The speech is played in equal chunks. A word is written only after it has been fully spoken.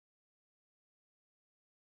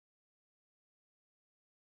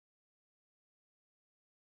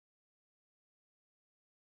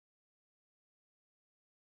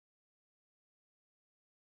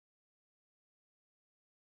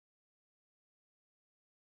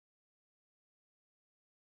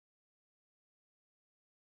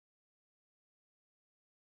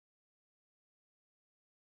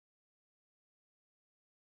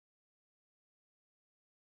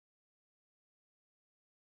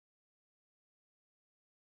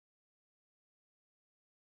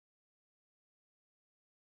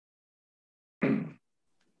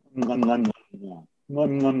The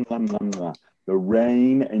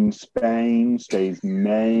rain in Spain stays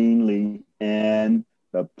mainly in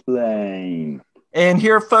the plain. And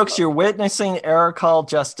here, folks, you're witnessing Eric Hall,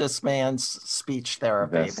 Justice Man's speech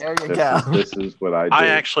therapy. There you go. This is what I do. I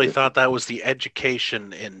actually thought that was the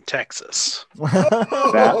education in Texas.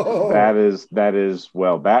 That is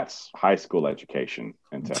well, that's high school education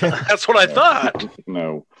in Texas. That's what I thought.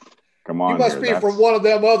 No, come on. You must be from one of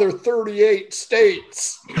them other 38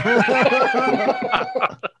 states.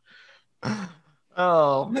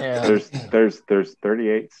 Oh man. There's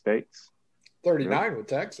 38 states. 39 with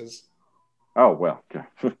Texas. Oh well,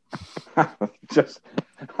 just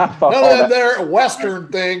none of them there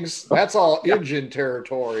Western things. That's all Indian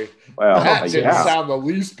territory. Well, that didn't sound the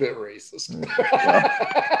least bit racist.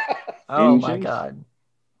 Oh my God!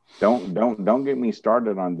 Don't get me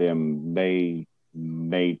started on them.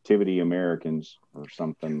 Nativity Americans or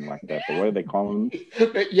something like that. What do they call them?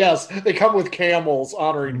 Yes, they come with camels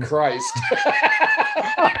honoring Christ.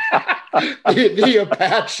 the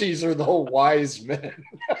Apaches are the wise men.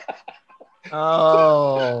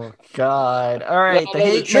 Oh God! All right, the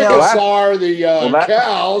hate mail are the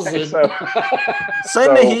cows. And...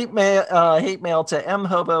 Send the hate mail to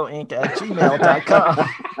mhoboinc@gmail.com.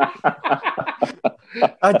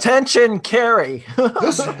 Attention, Carrie.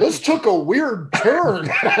 this took a weird turn.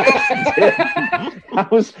 I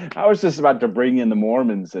was just about to bring in the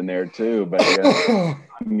Mormons in there too, but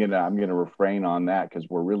I'm gonna refrain on that because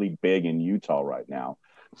we're really big in Utah right now.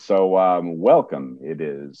 So welcome. It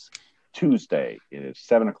is Tuesday. It is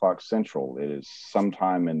 7:00 Central. It is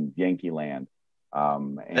sometime in Yankee Land.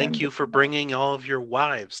 Thank you for bringing all of your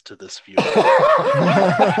wives to this view.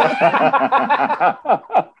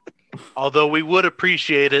 Although we would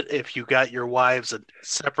appreciate it if you got your wives a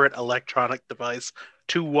separate electronic device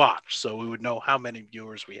to watch, so we would know how many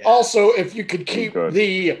viewers we have. Also, if you could keep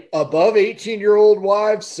the above 18-year-old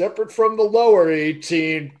wives separate from the lower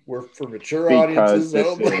 18, we're for mature audiences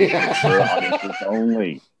only. Mature audiences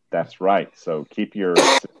only. That's right. So keep your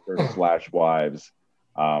sisters/wives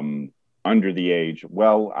under the age.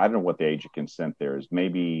 Well, I don't know what the age of consent there is.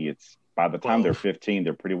 Maybe it's by the time they're 15,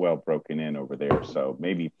 they're pretty well broken in over there. So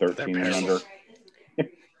maybe 13 and under.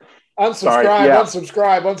 Unsubscribe. That's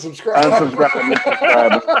true.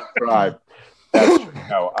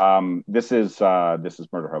 No, this is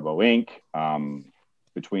Murder Hobo Inc.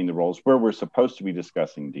 Between the Roles, where we're supposed to be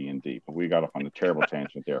discussing D&D, but we got off on a terrible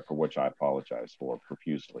tangent there, for which I apologize for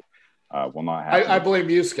profusely. Will not happen. I blame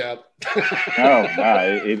you, Scott. No,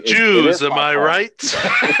 Jews, am I right?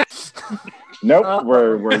 Nope,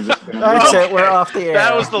 we're just gonna that's it. We're off the air.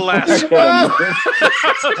 That was the last one.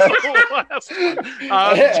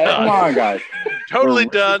 Come on, guys. Totally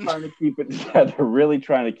we're done. Trying to keep it together. Really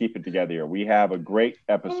trying to keep it together here. We have a great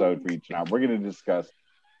episode for you tonight. We're going to discuss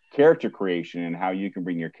character creation and how you can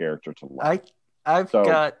bring your character to life. I've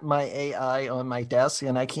got my AI on my desk,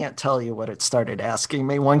 and I can't tell you what it started asking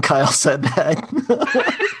me when Kyle said that.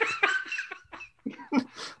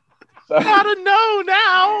 Gotta know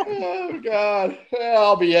now. Oh God!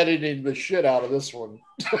 I'll be editing the shit out of this one.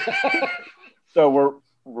 So we're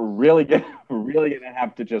really gonna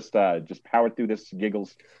have to just power through this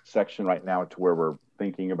giggles section right now to where we're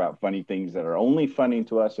thinking about funny things that are only funny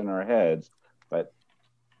to us in our heads, but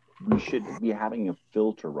we should be having a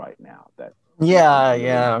filter right now that.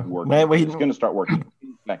 Yeah. It's going to start working.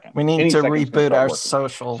 We need to reboot our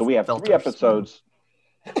social. So we have filters. 3 episodes.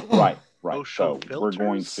 Right. Social so we're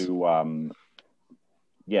going to,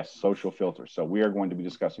 social filters. So we are going to be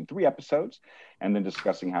discussing 3 episodes and then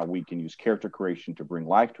discussing how we can use character creation to bring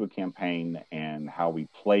life to a campaign and how we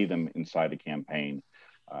play them inside a campaign,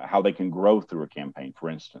 how they can grow through a campaign.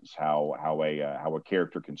 For instance, how a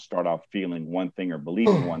character can start off feeling one thing or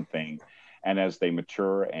believing one thing. And as they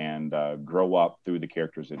mature and grow up through the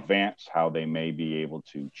character's advance, how they may be able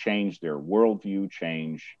to change their worldview,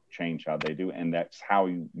 change how they do. And that's how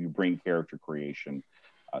you bring character creation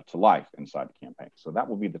to life inside the campaign. So that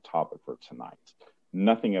will be the topic for tonight.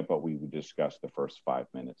 Nothing of what we would discuss the first 5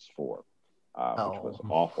 minutes for, which was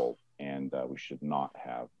awful. And we should not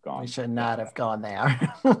have gone. We should not have gone there.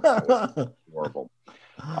 Horrible.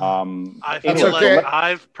 I feel like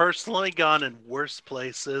I've personally gone in worse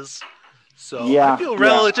places. So I feel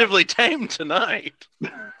relatively tame tonight.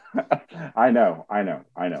 I know.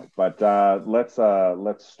 But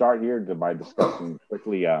let's start here by discussing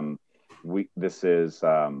quickly. This is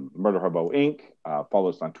Murder Hobo Inc. Follow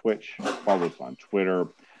us on Twitch. Follow us on Twitter.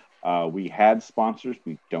 We had sponsors.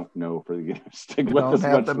 We don't know if we're going to stick with us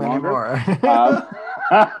much longer.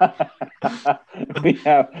 We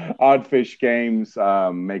have Oddfish Games,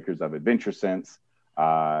 makers of Adventure Sense.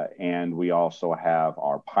 And we also have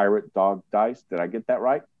our pirate dog dice. Did I get that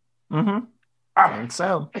right? Mm-hmm. I think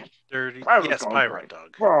so. Dirty. Yes, pirate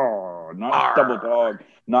dog. Oh, not double dog,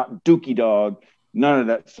 not dookie dog. None of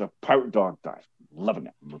that stuff. Pirate dog dice. Loving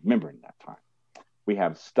it. Remembering that time. We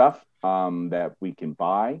have stuff that we can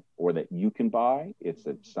buy or that you can buy. It's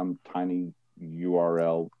at some tiny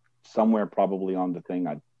URL somewhere probably on the thing.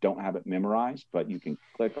 I don't have it memorized, but you can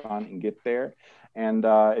click on it and get there. And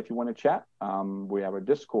if you want to chat, we have a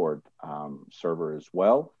Discord server as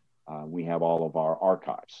well. We have all of our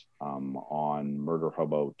archives on Murder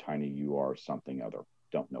Hobo, Tiny UR, something other.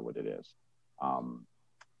 Don't know what it is.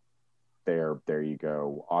 There you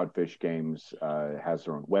go. Oddfish Games has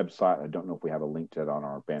their own website. I don't know if we have a link to it on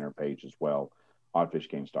our banner page as well.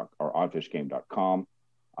 Oddfishgame.com.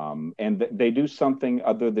 And they do something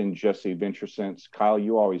other than just the Adventure Sense. Kyle,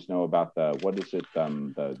 you always know about what is it?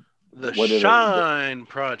 The Shine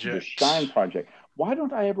Project. The Shine Project. Why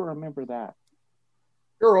don't I ever remember that?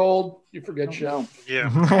 You're old. You forget shit.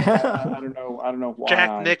 Yeah. I don't know why.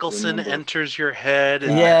 Jack Nicholson enters your head.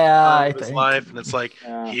 And his life, and it's like,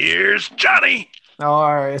 here's Johnny.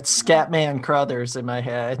 Or it's Scatman Crothers in my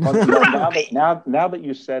head. now that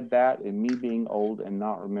you said that, and me being old and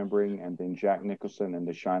not remembering, and then Jack Nicholson and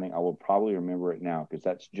The Shining, I will probably remember it now because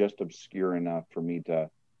that's just obscure enough for me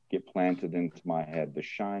to get planted into my head. The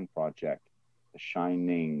Shine Project, The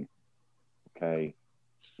Shining. Okay.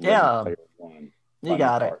 Yeah. You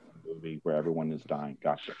got it. Movie where everyone is dying.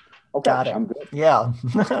 Gotcha. Okay, got it. I'm good. Yeah.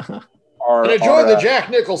 And enjoy the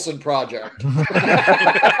Jack Nicholson Project.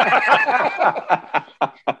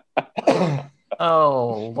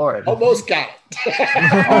 Oh, Lord. Almost got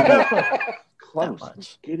it. Close. I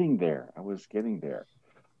was getting there.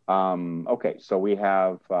 Okay, so we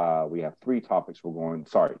have 3 topics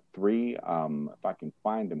three, if I can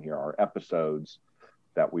find them here, are episodes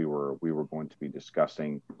that we were going to be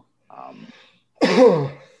discussing.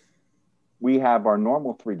 We have our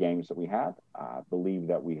normal 3 games that we have. I believe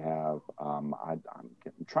that we have. I'm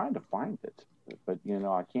trying to find it, but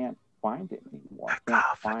I can't find it anymore. I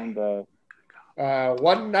can't find the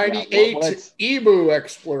 198 Emu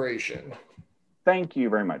Exploration. Thank you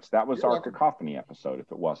very much. That was our Cacophony episode,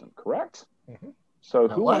 if it wasn't correct. Mm-hmm. So,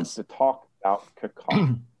 who wants to talk about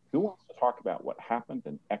Cacophony? Who wants to talk about what happened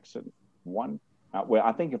in Exit 1? Well,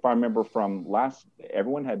 I think if I remember from last,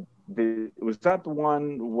 everyone had. Was that the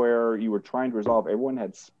one where you were trying to resolve? Everyone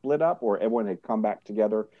had split up, or everyone had come back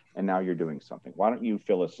together, and now you're doing something. Why don't you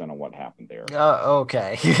fill us in on what happened there?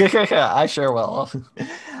 Okay, I sure will.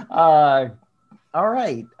 All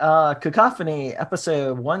right, Cacophony,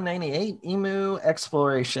 episode 198, Emu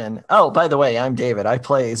Exploration. Oh, by the way, I'm David. I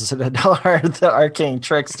play Zadar, the arcane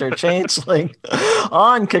trickster changeling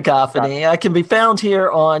on Cacophony. I can be found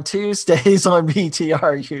here on Tuesdays on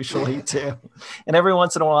BTR usually too, and every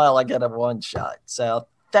once in a while I get a one shot. So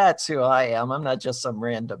that's who I am. I'm not just some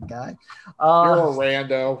random guy. You're a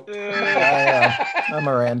rando. I'm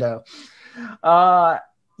a rando.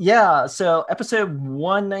 Yeah, so episode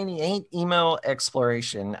 198, Emo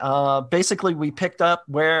Exploration. Basically, we picked up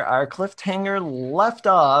where our cliffhanger left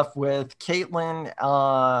off with Caitlin,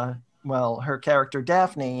 her character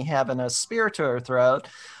Daphne, having a spear to her throat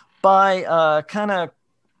by kind of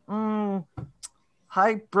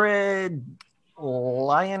hybrid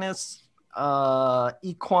lioness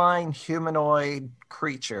equine humanoid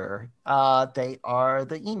creature. They are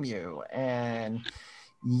the emu, and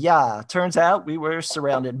yeah, turns out we were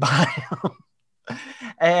surrounded by them.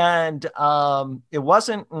 And it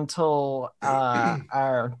wasn't until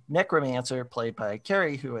our necromancer, played by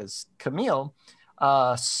Carrie, who is Camille,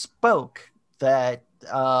 spoke that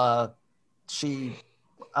she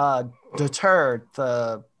deterred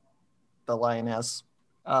the lioness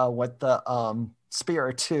with the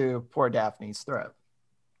spear to poor Daphne's throat.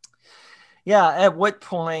 Yeah, at what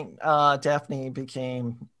point Daphne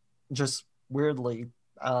became just weirdly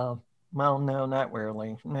well, no, not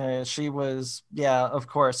weirdly. She was, of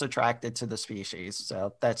course, attracted to the species.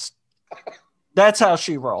 So that's how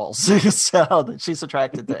she rolls. So she's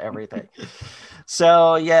attracted to everything.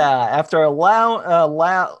 So after a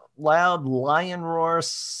loud lion roar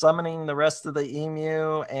summoning the rest of the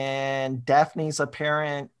emu and Daphne's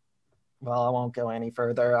apparent. Well, I won't go any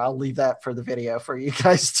further. I'll leave that for the video for you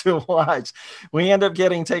guys to watch. We end up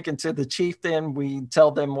getting taken to the chieftain. We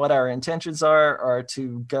tell them what our intentions are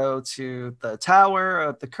to go to the tower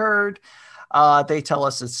of the Kurd. They tell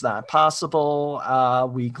us it's not possible.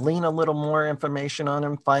 We glean a little more information on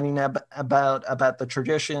him, finding about the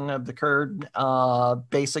tradition of the Kurd.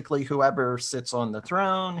 Basically, whoever sits on the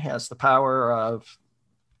throne has the power of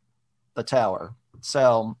the tower.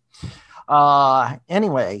 So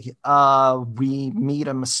Anyway, we meet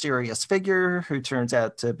a mysterious figure who turns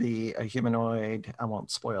out to be a humanoid. I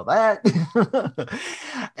won't spoil that.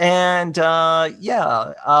 And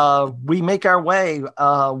we make our way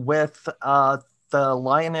with the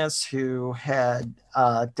lioness who had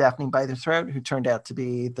Daphne by the throat, who turned out to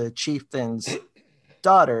be the chieftain's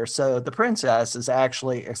daughter. So the princess is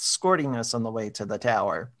actually escorting us on the way to the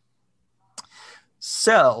tower.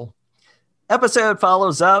 So episode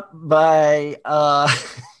follows up by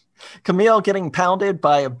Camille getting pounded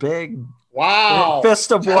by a big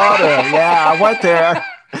fist of water. Yeah, I went there.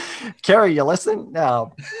 Carrie, you listen?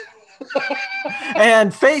 No.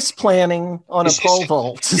 And face planning on a pole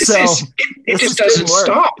vault. It just doesn't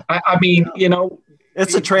stop. I mean,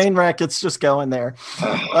 it's a train wreck. It's just going there.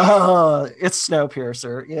 It's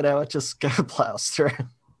Snowpiercer. It just plows through.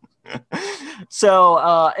 So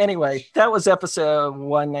anyway, that was episode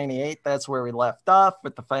 198. That's where we left off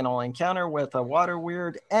with the final encounter with a water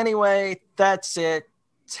weird. Anyway, that's it.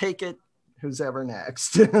 Take it. Who's ever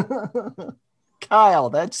next? Kyle,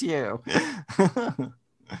 that's you.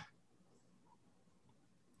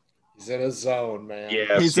 He's in his zone, man.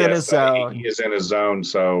 Yes, he's in his zone. He is in his zone.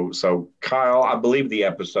 So Kyle, I believe the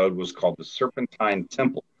episode was called The Serpentine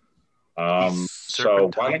Temple.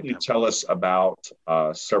 So why don't you tell us about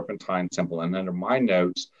Serpentine Temple? And under my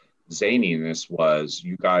notes, zaniness was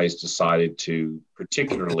you guys decided to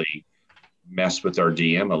particularly mess with our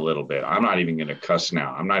DM a little bit. I'm not even going to cuss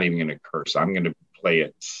now. I'm not even going to curse. I'm going to play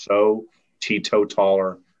it so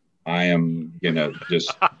teetotaler. I am going to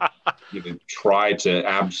just try to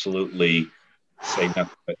absolutely say nothing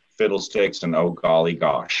but fiddlesticks and oh golly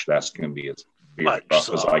gosh, that's going to be as rough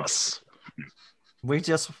as I can. We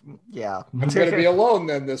just, yeah. I'm going to be alone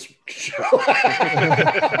then this show.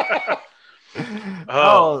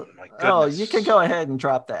 Oh, you can go ahead and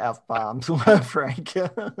drop the F-bombs, Frank.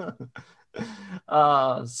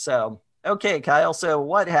 Okay, Kyle, so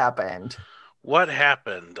what happened? What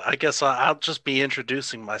happened? I guess I'll just be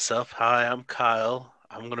introducing myself. Hi, I'm Kyle.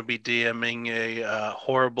 I'm going to be DMing a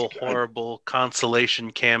horrible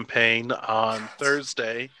consolation campaign on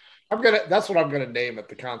Thursday. That's what I'm gonna name it,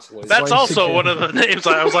 the consolation. That's also one of the names.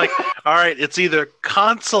 I was like, all right, it's either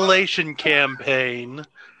Consolation Campaign,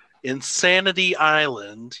 Insanity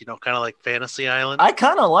Island, kind of like Fantasy Island. I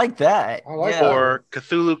kind of like that. Or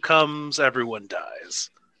Cthulhu Comes, Everyone Dies.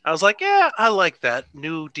 I was like, yeah, I like that.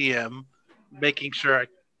 New DM, making sure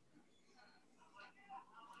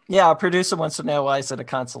Yeah, a producer wants to know why is it a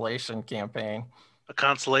consolation campaign? A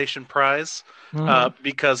consolation prize,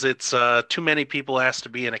 because it's too many people asked to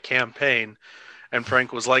be in a campaign, and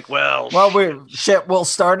Frank was like, "Well, we'll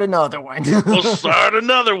start another one. We'll start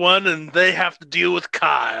another one, and they have to deal with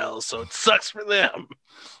Kyle, so it sucks for them."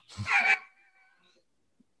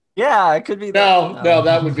 Yeah, it could be. No,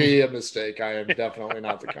 that would be a mistake. I am definitely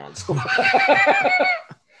not the console.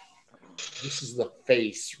 This is the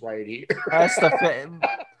face right here. That's the face.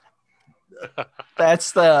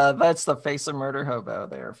 That's the face of Murder Hobo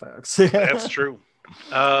there, folks. That's true.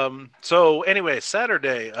 So anyway,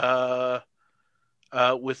 Saturday,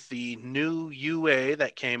 with the new UA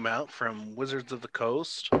that came out from Wizards of the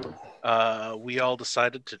Coast, we all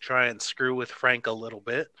decided to try and screw with Frank a little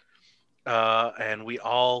bit. And we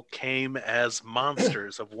all came as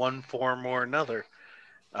monsters of one form or another.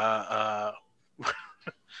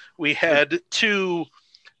 We had 2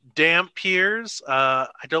 Dhampirs. I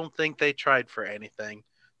don't think they tried for anything.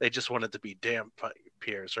 They just wanted to be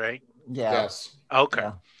Dhampirs, right? Yeah. Yes. Okay.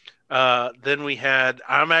 Yeah. Then we had,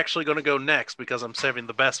 I'm actually going to go next because I'm saving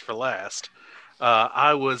the best for last.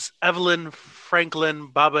 I was Evelyn Franklin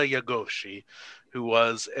Baba Yagoshi, who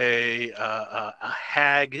was a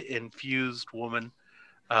hag-infused woman,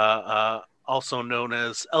 also known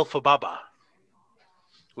as Elpha Baba,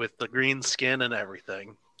 with the green skin and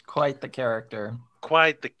everything. Quite the character.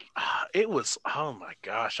 It was, oh my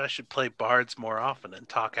gosh, I should play bards more often and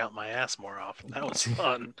talk out my ass more often. That was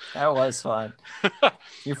fun. That was fun.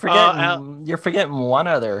 You're forgetting one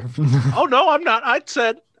other. Oh no, I'm not. I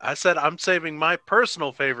said I'm saving my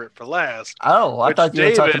personal favorite for last. Oh, I thought you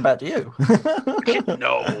were talking about you.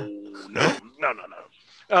 No.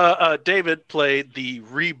 David played the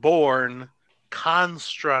reborn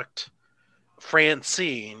construct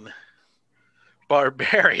Francine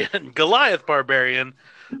Barbarian, Goliath Barbarian,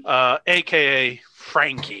 aka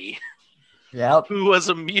Frankie. Yep. Who was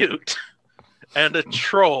a mute and a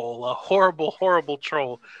troll, a horrible, horrible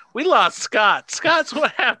troll. We lost Scott. Scott's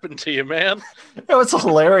what happened to you, man? It was a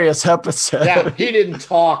hilarious episode. Yeah, he didn't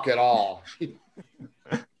talk at all.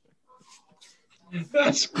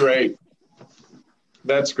 That's great.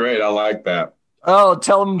 That's great. I like that. Oh,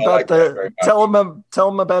 tell him about tell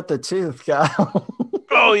him about the tooth, Kyle.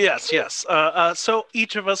 Oh yes. So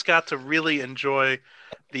each of us got to really enjoy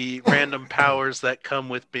the random powers that come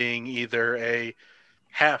with being either a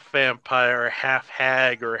half vampire, half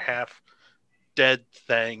hag, or half dead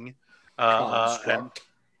thing, and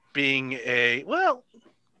being a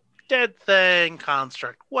dead thing,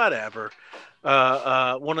 construct, whatever.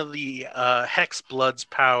 One of the Hex Blood's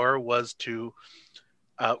power was to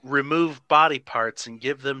remove body parts and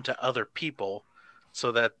give them to other people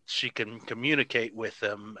so that she can communicate with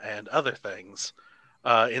them and other things.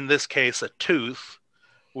 In this case, a tooth,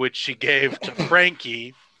 which she gave to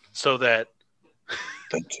Frankie so that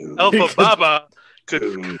Alpha Baba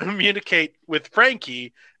could communicate with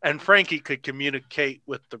Frankie and Frankie could communicate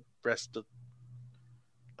with the rest of...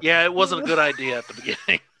 Yeah, it wasn't a good idea at the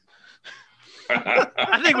beginning.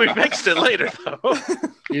 I think we fixed it later, though.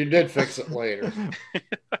 You did fix it later.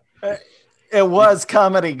 It was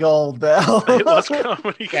comedy gold, though. It was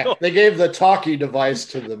comedy gold. They gave the talkie device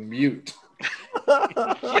to the mute.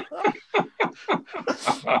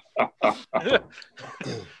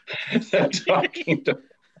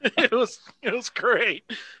 It was great.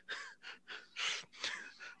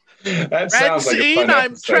 That sounds like a fun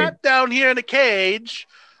I'm episode. trapped down here in a cage.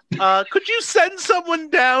 Could you send someone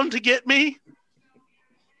down to get me?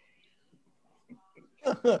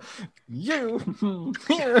 You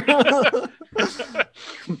here.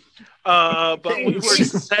 But we were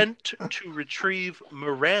sent to retrieve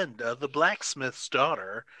Miranda, the blacksmith's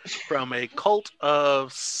daughter, from a cult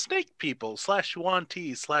of snake people / Yuan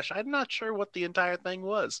Ti / I'm not sure what the entire thing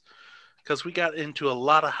was, because we got into a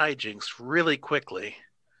lot of hijinks really quickly.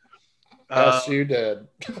 Yes, you did.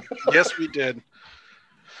 Yes, we did.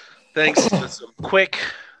 Thanks to some quick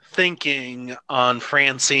thinking on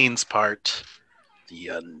Francine's part. The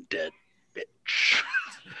undead bitch.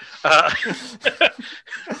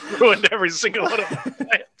 Ruined every single one of my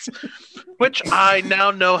plans. Which I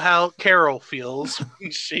now know how Carol feels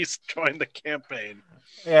when she's joined the campaign.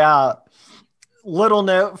 Yeah. Little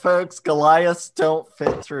note, folks, Goliaths don't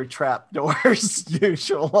fit through trapdoors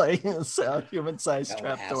usually. So human-sized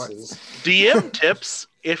trapdoors. DM tips,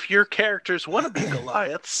 if your characters want to be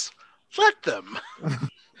Goliaths, let them.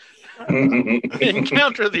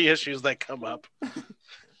 Encounter the issues that come up.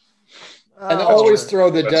 And always throw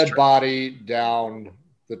the dead body down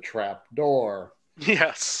the trap door.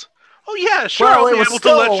 Yes. Oh yeah, sure. Well, I'll be able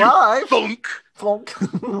to let alive. you thunk.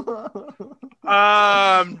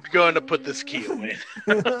 I'm going to put this key away.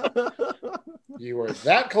 You were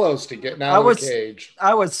that close to getting out of the cage.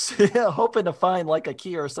 I was hoping to find like a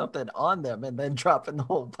key or something on them and then dropping the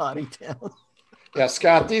whole body down. Yeah,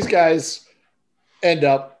 Scott, these guys end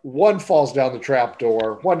up, one falls down the trap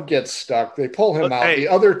door, one gets stuck, they pull him out, the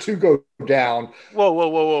other two go down.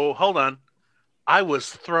 Whoa, hold on. I was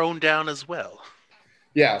thrown down as well.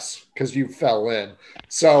 Yes, because you fell in.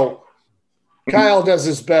 So Kyle does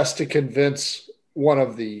his best to convince one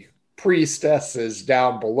of the priestesses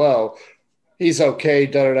down below he's okay,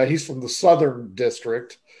 he's from the Southern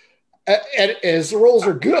District, and his rolls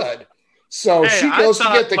are good. So she goes to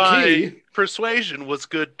get the key. Persuasion was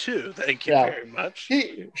good too. Thank you very much.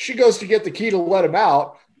 She goes to get the key to let him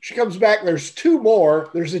out. She comes back. There's two more.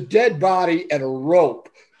 There's a dead body and a rope.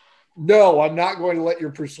 No, I'm not going to let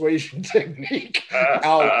your persuasion technique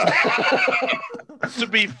out. To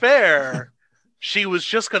be fair, she was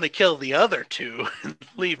just going to kill the other two and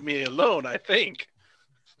leave me alone, I think.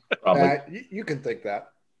 You can think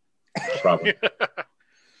that. Probably.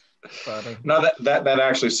 No, that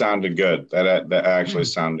actually sounded good. That actually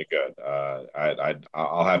sounded good.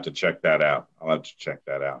 I'll have to check that out.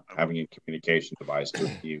 Having a communication device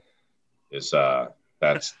with you is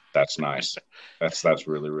that's nice. That's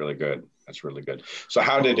really, really good. That's really good. So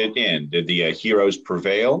how did it end? Did the heroes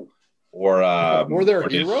prevail, or were there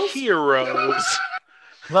heroes? Heroes.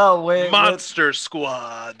 Well, Monster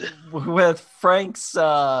Squad with Frank's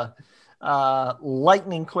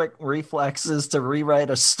lightning quick reflexes to rewrite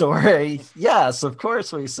a story. Yes, of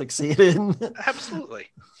course we succeeded. Absolutely.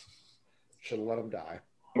 Should have let him die.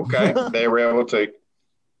 Okay, they were able to.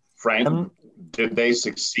 Frank, did they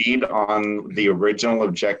succeed on the original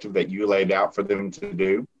objective that you laid out for them to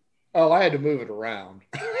do? Oh, I had to move it around.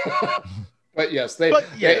 But yes, they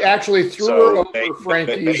actually threw her over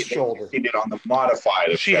Frankie's shoulder. She did on the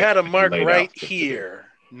modified. She had a mark right here.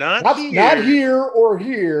 Not here. Not here or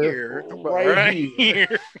here. Right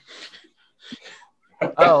here.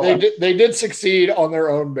 Oh, they did succeed on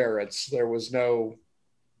their own merits. There was no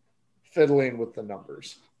fiddling with the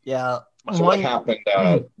numbers. Yeah. So what happened?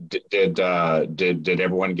 Did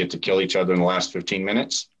everyone get to kill each other in the last 15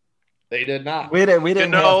 minutes? They did not. We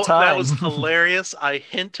didn't have time. That was hilarious. I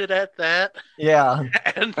hinted at that. Yeah.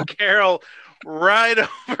 And Carol, right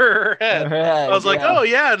over her head. Right, I was like, yeah. oh,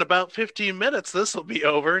 yeah, in about 15 minutes, this will be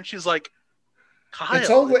over. And she's like, Kyle, It's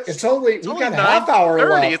only we got a half hour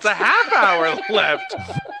 9:30. left. It's a half hour left.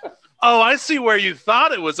 Oh, I see where you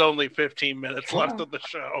thought it was only 15 minutes left of the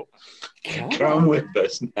show. Come with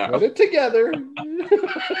us now. Put it together.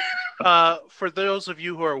 For those of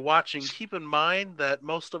you who are watching, keep in mind that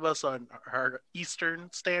most of us are Eastern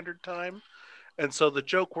Standard Time, and so the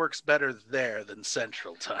joke works better there than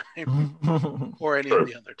Central Time or any of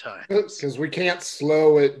the other times. Because we can't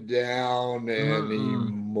slow it down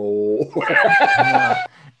anymore.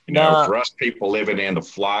 For us people living in the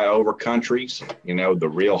flyover countries, the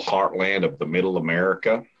real heartland of the middle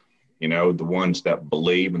America, the ones that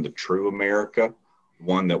believe in the true America,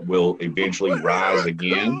 one that will eventually rise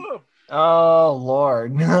again. Oh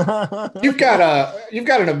Lord! You've got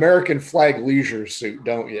an American flag leisure suit,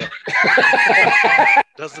 don't you?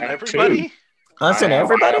 Doesn't everybody? Doesn't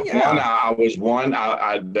everybody? I was one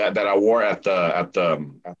that I wore at a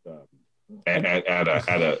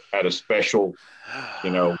special,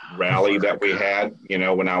 rally that we had,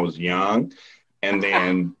 when I was young, and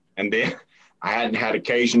then I hadn't had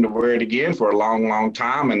occasion to wear it again for a long, long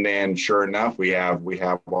time, and then sure enough, we have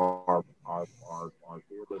our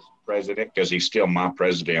fearless president, because he's still my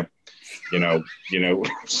president.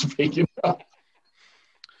 Speaking of.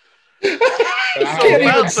 I can't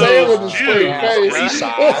even say it with a straight face.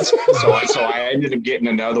 So I ended up getting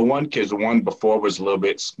another one because the one before was a little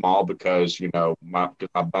bit small because my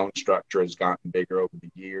bone structure has gotten bigger over the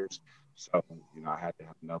years. So I had to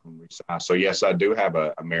have another one resized. So yes, I do have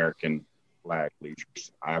an American flag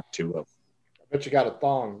leisures. I have two of them. I bet you got a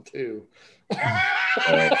thong too.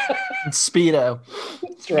 Speedo.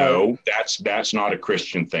 That's right. No, that's not a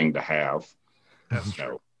Christian thing to have. That's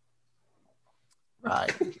true.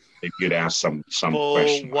 Right. If you'd ask some full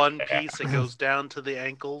question one like piece that goes down to the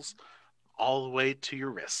ankles, all the way to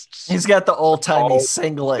your wrists. He's got the old timey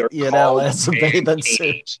singlet, as a bathing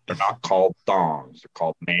suit. They're not called thongs. They're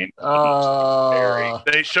called man.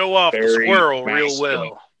 They show off the squirrel real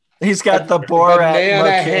well. He's got the Borat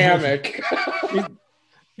banana hammock.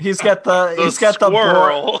 He's got the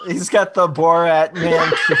Borat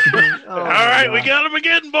man. All right, we got him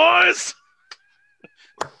again, boys.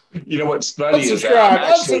 You know what's funny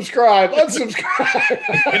unsubscribe.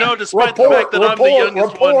 Despite the fact that I'm the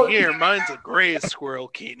youngest one here, mine's a gray squirrel,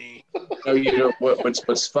 Keeney.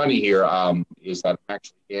 What's funny here is that I'm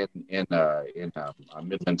actually in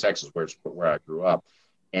Midland, Texas, where I grew up,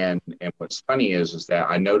 and what's funny is that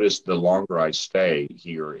I noticed the longer I stay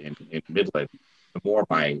here in Midland, the more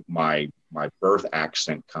my birth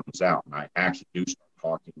accent comes out, and I actually do start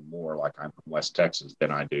talking more like I'm from West Texas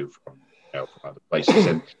than I do from other places.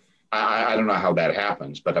 And I don't know how that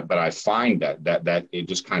happens, but I find that it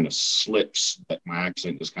just kind of slips, that my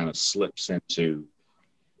accent just kind of slips into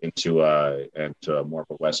more of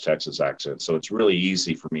a West Texas accent. So it's really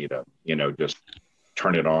easy for me to, just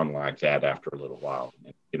turn it on like that after a little while.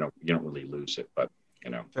 And, you don't really lose it, but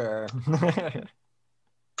Sure.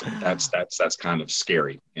 that's kind of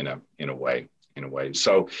scary in a way.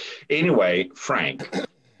 So anyway, Frank,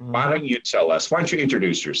 why don't you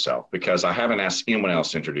introduce yourself? Because I haven't asked anyone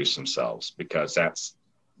else to introduce themselves, because I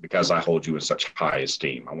hold you in such high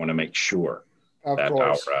esteem. I want to make sure that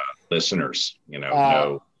our listeners,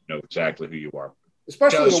 know exactly who you are.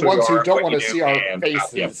 Especially the ones who don't want to see our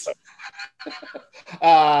faces.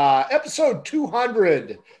 Episode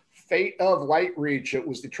 200. Fate of Lightreach. It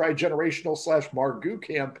was the Trigenerational / Margoo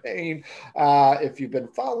campaign. If you've been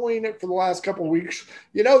following it for the last couple of weeks,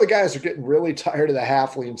 the guys are getting really tired of the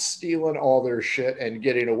halflings stealing all their shit and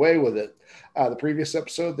getting away with it. The previous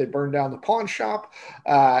episode, they burned down the pawn shop,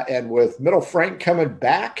 and with Middle Frank coming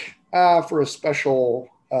back for a special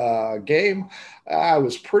game, I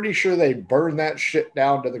was pretty sure they burned that shit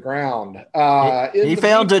down to the ground. He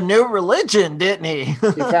found a new religion, didn't he? He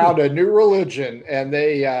found a new religion, and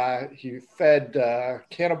he fed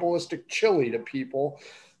cannibalistic chili to people,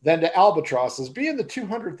 then to albatrosses. Being the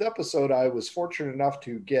 200th episode, I was fortunate enough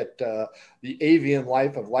to get the avian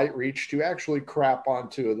life of Lightreach to actually crap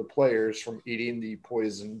onto the players from eating the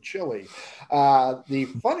poison chili. The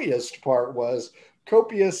funniest part was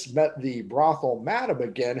Copius met the brothel madam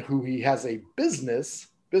again, who he has a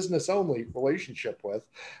business-only relationship with,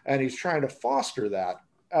 and he's trying to foster that.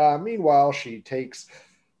 Meanwhile, he takes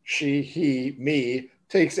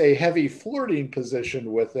a heavy flirting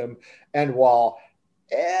position with him, and while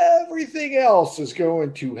everything else is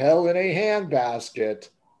going to hell in a handbasket,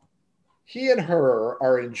 he and her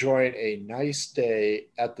are enjoying a nice day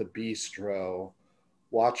at the bistro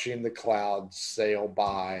watching the clouds sail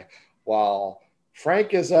by while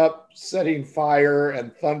Frank is up setting fire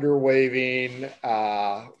and thunder waving.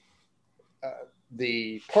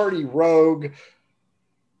 The party rogue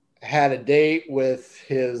had a date with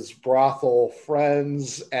his brothel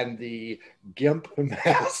friends and the Gimp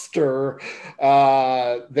Master.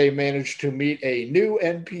 They managed to meet a new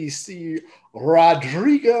NPC,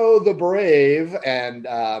 Rodrigo the Brave, and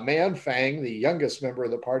Man Fang, the youngest member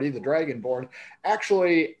of the party, the Dragonborn,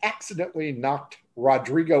 actually accidentally knocked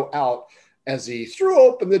Rodrigo out as he threw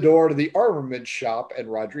open the door to the armament shop,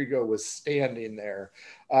 and Rodrigo was standing there.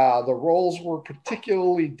 The roles were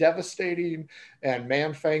particularly devastating, and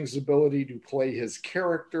Man Fang's ability to play his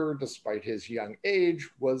character despite his young age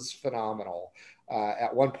was phenomenal.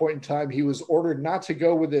 At one point in time, he was ordered not to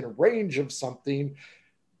go within range of something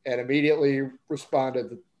and immediately responded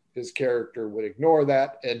that his character would ignore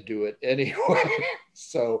that and do it anyway.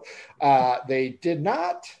 So they did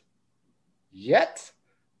not yet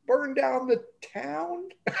burn down the town.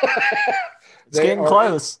 It's getting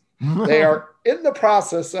close. They are in the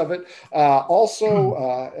process of it.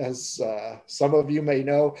 As some of you may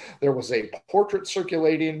know, there was a portrait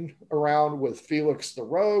circulating around with Felix the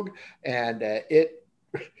Rogue, and it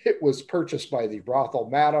was purchased by the brothel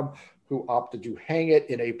madam, who opted to hang it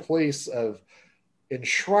in a place of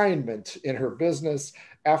enshrinement in her business.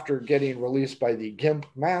 After getting released by the Gimp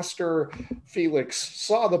Master, Felix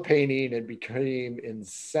saw the painting and became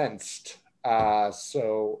incensed.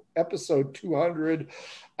 So episode 200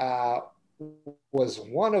 was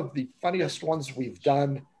one of the funniest ones we've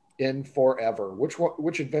done in forever.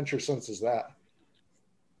 Which adventure sense is that?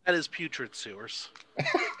 That is Putrid Sewers.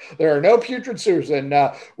 There are no Putrid Sewers, and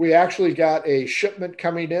we actually got a shipment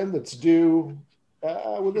coming in that's due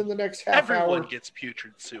within the next half hour. Everyone gets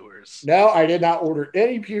Putrid Sewers. No, I did not order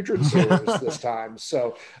any Putrid Sewers this time.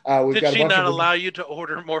 So we've got. Did she not allow you to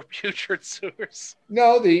order more Putrid Sewers?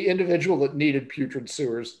 No, the individual that needed Putrid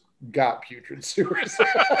Sewers got Putrid Sewers.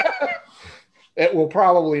 It will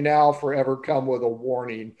probably now forever come with a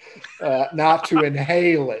warning not to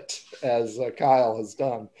inhale it, as Kyle has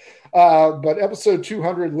done. But episode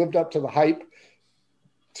 200 lived up to the hype.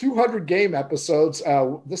 200 game episodes.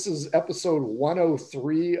 This is episode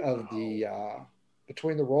 103 of the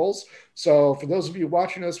Between the Rolls. So for those of you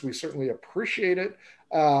watching us, we certainly appreciate it.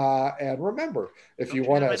 And remember, if you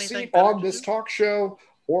want to see on this talk show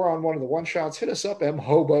or on one of the one-shots, hit us up,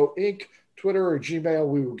 mhobo Inc., Twitter or Gmail.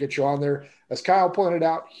 We will get you on there. As Kyle pointed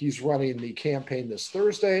out, he's running the campaign this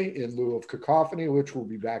Thursday in lieu of Cacophony, which will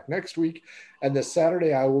be back next week. And this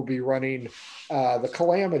Saturday, I will be running the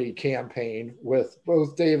Calamity campaign with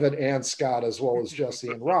both David and Scott, as well as Jesse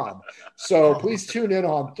and Rob. So please tune in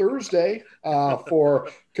on Thursday for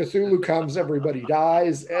Cthulhu Comes, Everybody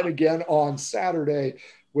Dies, and again on Saturday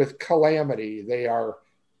with Calamity. They are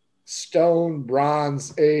Stone,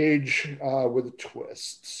 Bronze Age with a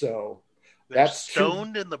twist. So they're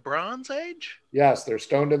stoned in the Bronze Age? Yes, they're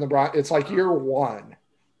stoned in the Bronze. It's like year one.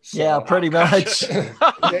 So, yeah, pretty much.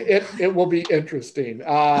 it will be interesting.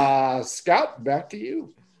 Scott, back to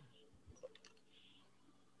you.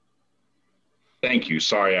 Thank you.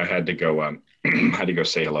 Sorry, I had to go. Had to go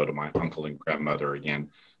say hello to my uncle and grandmother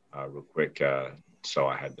again, real quick. So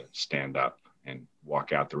I had to stand up and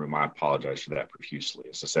walk out the room. I apologize for that profusely.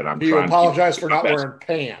 As I said, Do you apologize for not wearing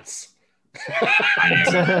pants?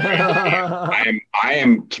 I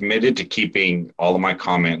am committed to keeping all of my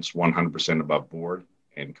comments 100% above board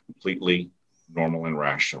and completely normal and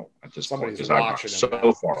rational at this point, because I've gone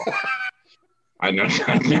so far off. I know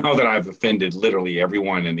now that I've offended literally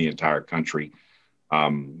everyone in the entire country.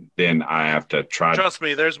 Then I have to try. Trust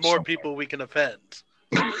me, there's more people we can offend.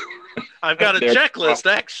 I've got a checklist,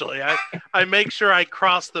 actually. I make sure I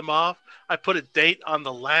cross them off. I put a date on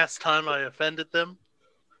the last time I offended them.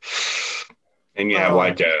 And you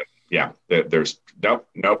have there's nope.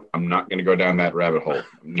 I'm not going to go down that rabbit hole.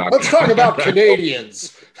 Let's talk about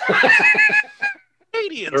Canadians.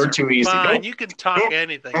 Canadians are too easy. Fine. You can talk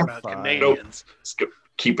anything about Canadians.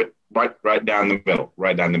 Keep it right down the middle.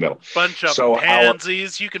 Right down the middle. Bunch of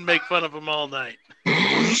pansies. You can make fun of them all night.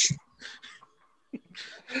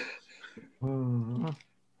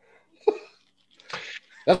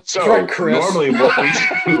 That's right, Chris. Normally what we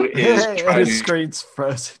do is try his screen's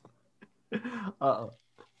frozen. Uh-oh.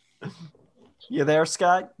 You there,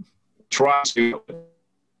 Scott? Try to.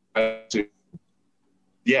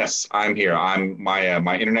 Yes, I'm here.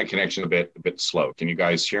 My internet connection is a bit slow. Can you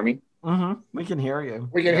guys hear me? Mm-hmm. We can hear you.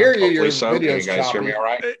 We can hear you. Your so. Can you guys hear me all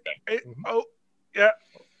right? Oh, yeah.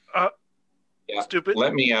 Yeah. Stupid.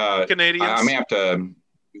 Let me. Canadians. I may have to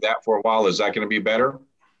do that for a while. Is that going to be better?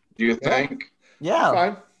 Do you think? Yeah.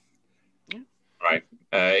 Fine. All right.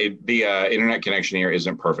 The internet connection here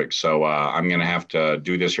isn't perfect, so I'm going to have to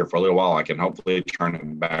do this here for a little while. I can hopefully turn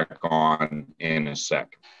it back on in a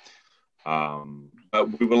sec.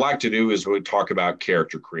 What we would like to do is we talk about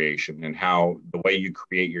character creation and how the way you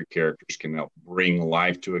create your characters can help bring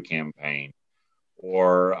life to a campaign,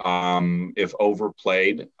 or if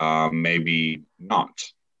overplayed, maybe not,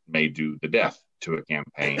 may do the death to a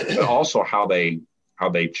campaign, but also how they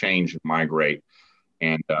change and migrate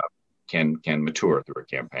and can mature through a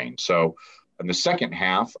campaign. So in the second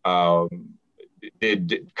half,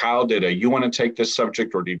 did Kyle, you want to take this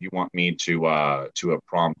subject, or did you want me to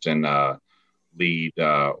prompt and lead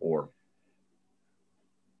or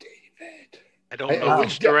David? I don't know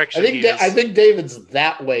which direction he is. I think David's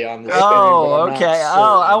that way on this. Oh, okay.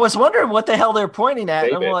 Oh, I was wondering what the hell they're pointing at.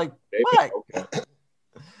 David, I'm like, David, what?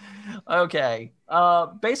 Okay.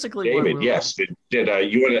 Basically, David, yes. Did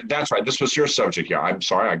you want to? That's right. This was your subject here. I'm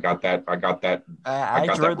sorry. I got that. I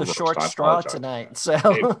drew the short straw tonight. So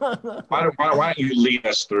why don't you lead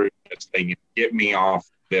us through this thing and get me off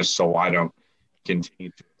this so I don't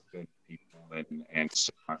continue to offend people and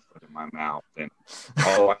stick my foot in my mouth and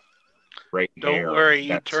great Don't hair. worry,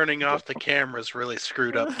 you turning off the cameras really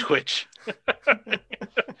screwed up Twitch.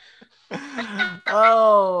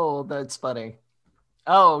 Oh, that's funny.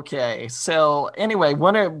 Okay, so anyway,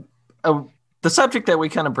 the subject that we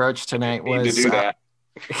kind of broached tonight was to do that.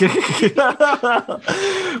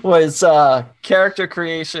 was character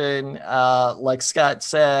creation. Like Scott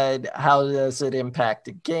said, how does it impact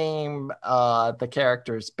the game? The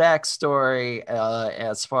character's backstory,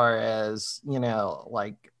 as far as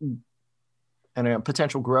like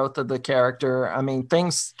potential growth of the character. I mean,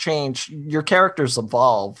 things change. Your characters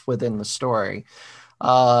evolve within the story.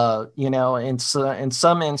 In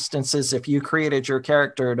some instances, if you created your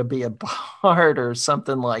character to be a bard or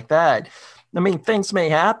something like that, I mean, things may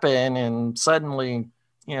happen and suddenly,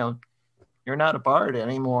 you're not a bard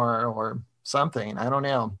anymore or something. I don't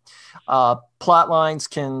know. Plot lines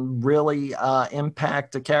can really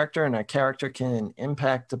impact a character, and a character can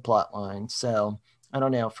impact the plot line. So I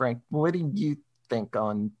don't know, Frank, what do you think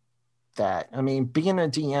on that? I mean, being a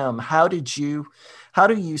DM, how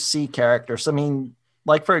do you see characters? I mean,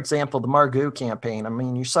 like, for example, the Margoo campaign, I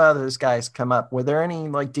mean, you saw those guys come up. Were there any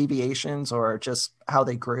like deviations or just how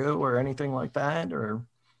they grew or anything like that? Or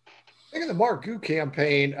I think in the Margoo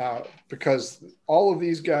campaign, because all of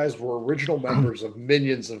these guys were original members of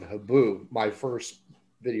Minions of Haboob, my first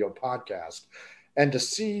video podcast, and to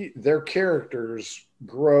see their characters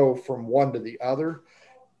grow from one to the other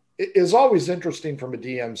is always interesting from a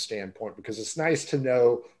DM standpoint, because it's nice to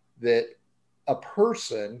know that a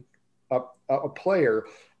person, a player,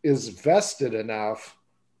 is vested enough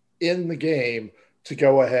in the game to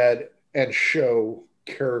go ahead and show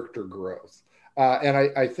character growth. And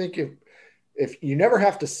I think if you never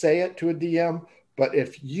have to say it to a DM, but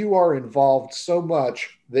if you are involved so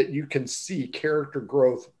much that you can see character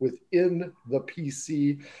growth within the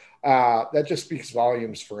PC, that just speaks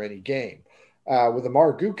volumes for any game. With the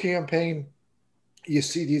Margoo campaign, you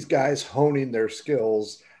see these guys honing their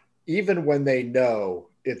skills even when they know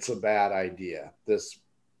it's a bad idea. This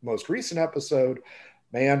most recent episode,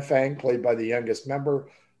 Man Fang, played by the youngest member,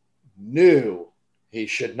 knew he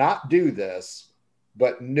should not do this,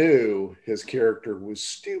 but knew his character was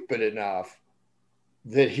stupid enough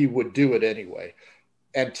that he would do it anyway.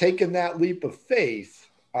 And taking that leap of faith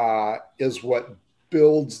is what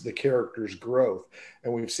builds the character's growth.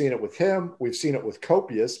 And we've seen it with him. We've seen it with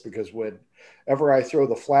Copious, because whenever I throw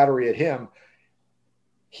the flattery at him,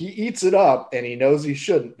 he eats it up, and he knows he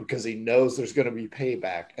shouldn't, because he knows there's going to be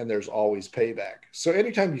payback, and there's always payback. So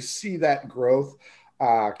anytime you see that growth,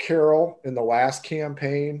 Carol in the last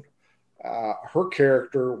campaign, her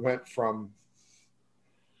character went from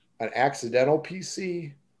an accidental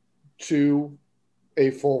PC to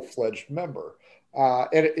a full-fledged member. And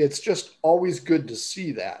it's just always good to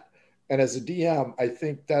see that. And as a DM, I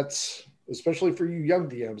think that's, especially for you young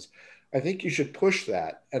DMs, I think you should push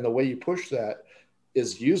that. And the way you push that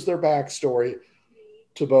is use their backstory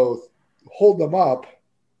to both hold them up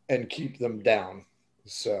and keep them down.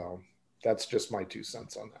 So that's just my 2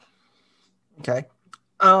 cents on that. Okay.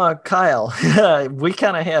 Kyle, we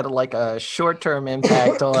kind of had like a short-term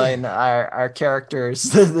impact on our characters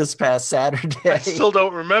this past Saturday. I still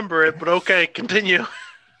don't remember it, but okay, continue.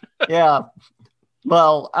 Yeah.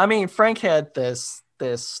 Well, I mean, Frank had this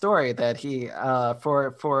story that he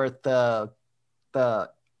for the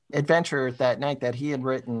adventure that night that he had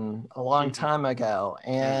written a long time ago,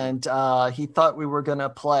 and he thought we were going to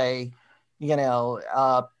play,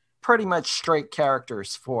 pretty much straight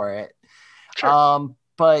characters for it. Sure.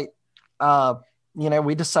 But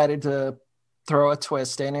we decided to throw a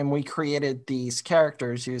twist in, and we created these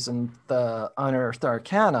characters using the Unearthed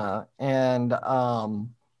Arcana and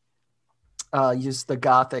used the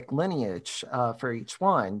Gothic lineage for each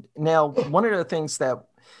one. Now, one of the things that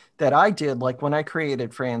I did, like when I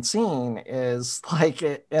created Francine, is like,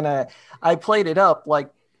 I played it up like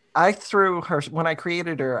I threw her, when I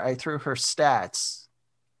created her, I threw her stats.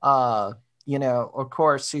 You know, of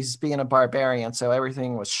course, she's being a barbarian, so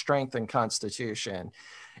everything was strength and constitution.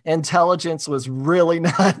 Intelligence was really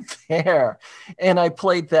not there. And I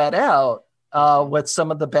played that out with some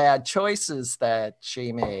of the bad choices that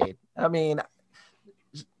she made. I mean,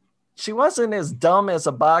 she wasn't as dumb as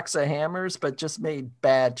a box of hammers, but just made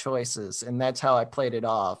bad choices. And that's how I played it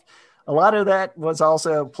off. A lot of that was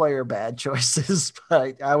also player bad choices,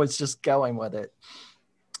 but I was just going with it.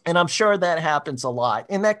 And I'm sure that happens a lot,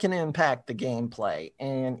 and that can impact the gameplay.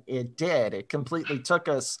 And it did. It completely took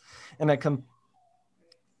us in a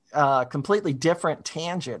completely different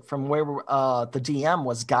tangent from where the DM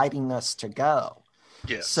was guiding us to go.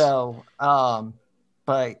 Yes. So,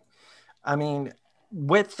 but I mean,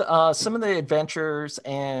 with some of the adventures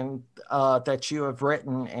and that you have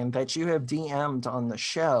written and that you have DM'd on the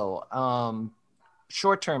show,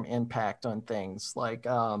 short-term impact on things like,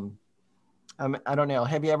 I don't know.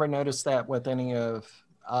 Have you ever noticed that with any of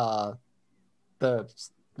the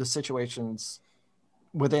situations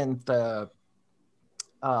within the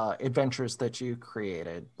adventures that you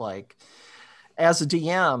created? Like, as a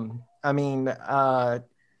DM, I mean,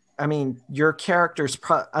 your characters,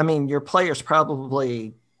 your players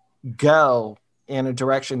probably go in a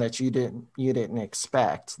direction that you didn't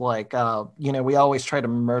expect. Like, you know, we always try to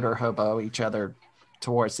murder hobo each other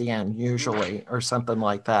towards the end, usually, or something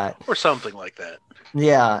like that. Or something like that.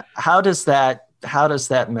 Yeah. How does that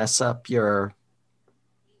mess up your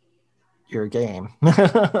game?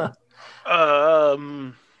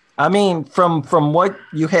 I mean, from what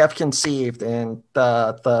you have conceived and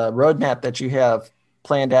the roadmap that you have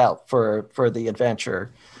planned out for the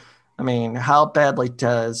adventure, I mean, how badly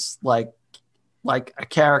does like a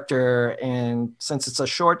character, and since it's a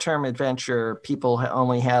short-term adventure, people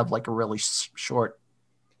only have like a really short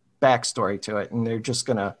backstory to it, and they're just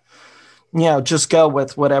gonna, you know, just go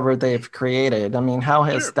with whatever they've created. I mean, how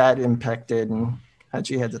has that impacted, and how'd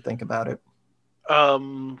you had to think about it?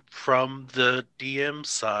 From the DM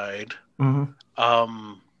side, Mm-hmm.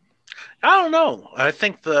 I don't know. I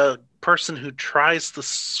think the person who tries to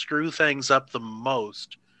screw things up the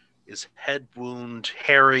most is Head Wound,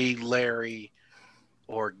 Harry, Larry,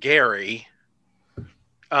 or Gary.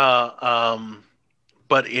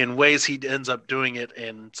 But in ways he ends up doing it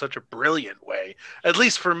in such a brilliant way. At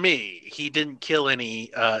least for me, he didn't kill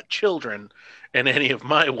any children in any of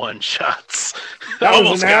my one-shots. That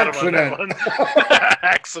was an accident.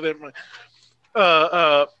 Accident.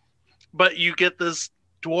 But you get this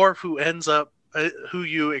dwarf who ends up, who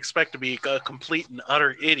you expect to be a complete and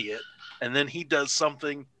utter idiot, and then he does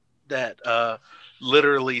something that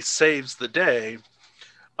literally saves the day.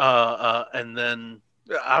 And then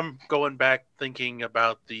I'm going back thinking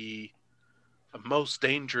about the Most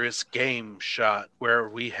Dangerous Game shot where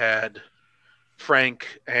we had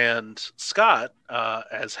Frank and Scott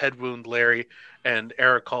as Head Wound Larry and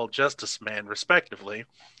Ericol Justice Man, respectively.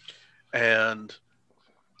 And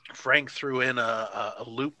Frank threw in a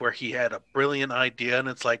loop where he had a brilliant idea, and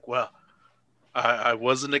it's like, well, I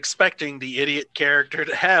wasn't expecting the idiot character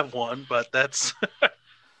to have one, but that's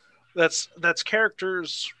that's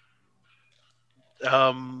characters.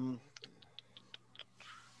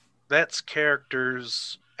 That's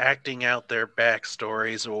characters acting out their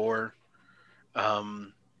backstories or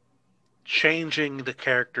changing the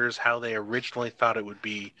characters how they originally thought it would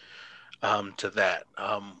be to that.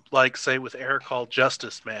 Like, say, with Ericol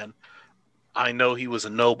Justice Man, I know he was a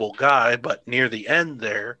noble guy, but near the end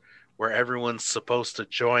there, where everyone's supposed to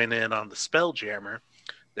join in on the Spelljammer,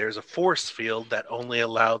 there's a force field that only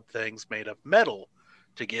allowed things made of metal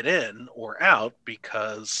to get in or out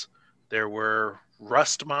because there were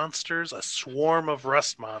rust monsters, a swarm of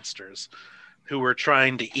rust monsters who were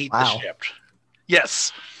trying to eat the ship.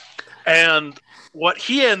 Yes. And what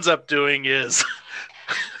he ends up doing is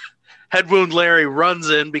Head Wound Larry runs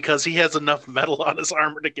in because he has enough metal on his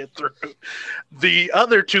armor to get through. The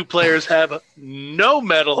other two players have no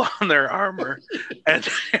metal on their armor. And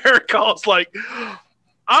Ericol's like,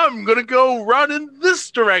 I'm going to go run in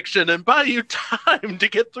this direction and buy you time to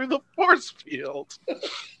get through the force field.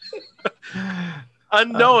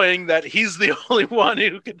 Unknowing that he's the only one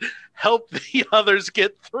who can help the others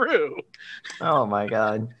get through. Oh, my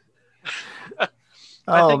God.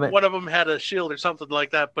 I think one of them had a shield or something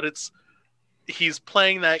like that, but he's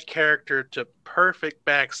playing that character to perfect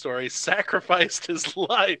backstory, sacrificed his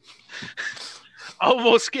life,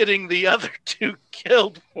 almost getting the other two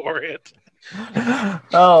killed for it.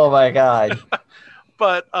 Oh my God.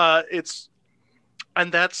 But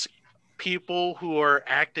that's people who are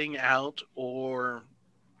acting out or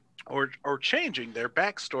changing their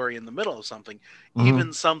backstory in the middle of something. Mhm.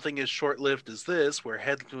 Even something as short-lived as this, where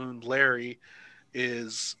Head Wound Larry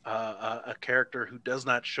is a character who does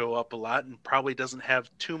not show up a lot and probably doesn't have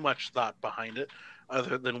too much thought behind it,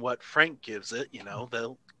 other than what Frank gives it.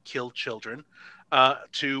 They'll kill children.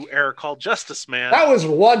 To Eric Hall Justice Man. That was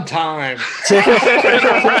one time. Been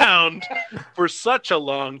around for such a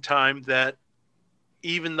long time that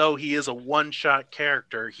even though he is a one-shot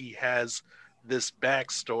character, he has this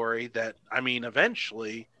backstory that,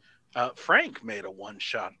 eventually Frank made a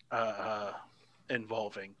one-shot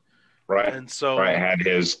involving. Right. And so had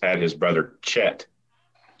his brother Chet.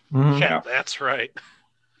 Mhm. Yeah, that's right.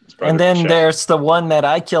 And then there's the one that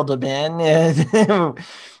I killed him in. And,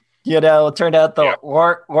 it turned out the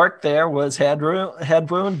orc there was Head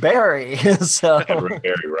Wound Barry. So Head Wound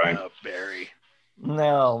Barry, right? Barry.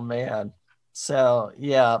 No, man. So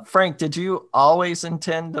yeah, Frank, did you always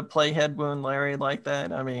intend to play Head Wound Larry like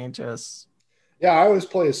that? Yeah, I always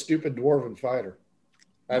play a stupid dwarven fighter.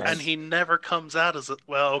 And he never comes out as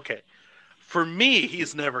okay. For me,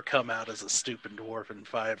 he's never come out as a stupid dwarven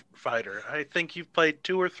fighter. I think you've played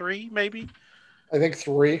 2 or 3, maybe. I think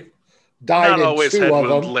 3. Died not in always 2 Head of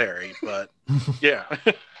Wound them. Larry, but yeah.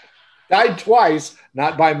 Died twice,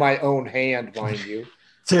 not by my own hand, mind you.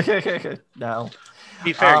 No.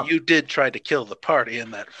 Be fair, you did try to kill the party in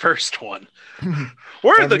that first one.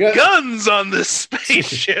 Where are the guns on this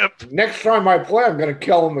spaceship? Next time I play, I'm going to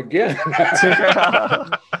kill him again.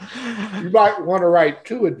 You might want to write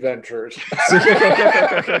 2 adventures.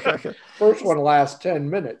 First one lasts 10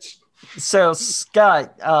 minutes. So,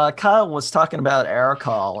 Scott, Kyle was talking about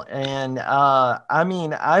Aerocall, and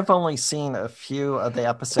I've only seen a few of the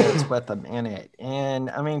episodes with him in it. And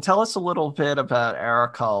tell us a little bit about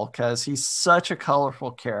Aerocall, because he's such a colorful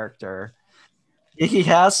character. He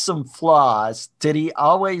has some flaws. Did he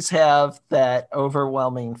always have that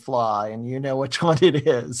overwhelming flaw? And you know which one it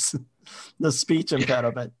is. The speech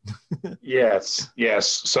impediment. Yes.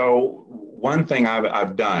 So one thing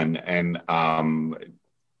I've done, and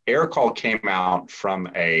Aerocall came out from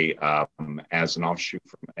as an offshoot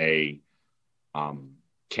from a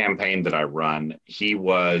campaign that I run. He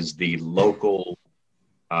was the local,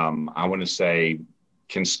 I want to say,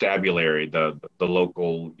 constabulary, the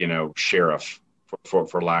local, sheriff,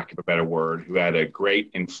 for lack of a better word, who had a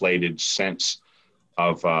great inflated sense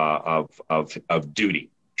of duty,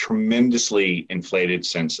 tremendously inflated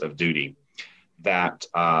sense of duty. But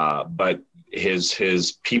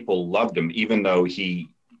his people loved him, even though he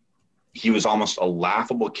was almost a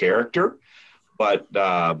laughable character, but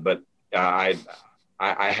I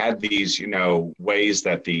had these, ways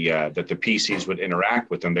that the PCs would interact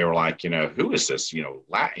with him. They were like, who is this, who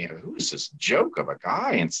is this joke of a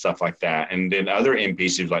guy and stuff like that. And then other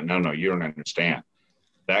NPCs were like, no, you don't understand.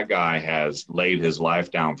 That guy has laid his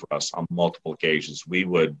life down for us on multiple occasions. We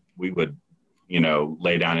would,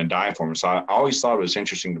 lay down and die for him. So I always thought it was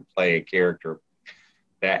interesting to play a character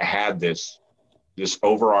that had this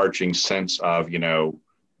overarching sense of,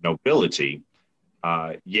 nobility,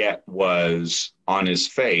 yet was on his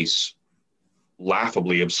face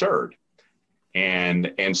laughably absurd.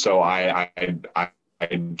 And so I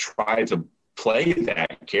tried to play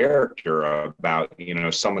that character about,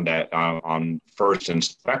 someone that on first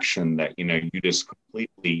inspection that, you just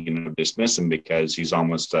completely, dismiss him because he's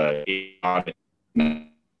almost absurd,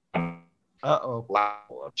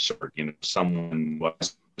 someone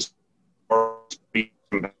was,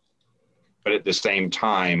 but at the same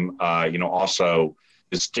time, also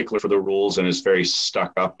is stickler for the rules and is very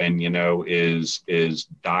stuck up and, is a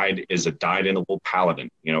dyed-in-the-wool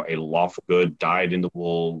paladin, a lawful good,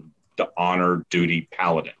 dyed-in-the-wool, honor, duty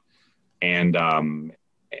paladin. And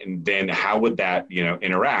then how would that,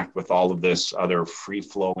 interact with all of this other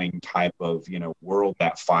free-flowing type of, world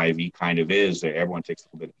that 5e kind of is, that everyone takes a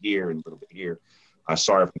little bit here and a little bit here.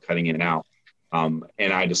 Sorry if I'm cutting in and out.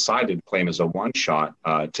 And I decided to play him as a one-shot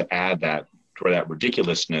to add that, to where that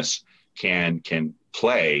ridiculousness can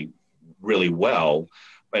play really well,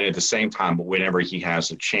 but at the same time, whenever he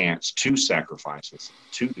has a chance to sacrifice us,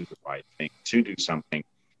 to do the right thing, to do something,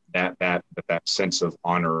 that sense of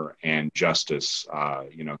honor and justice,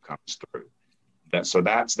 comes through. So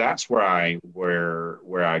that's where I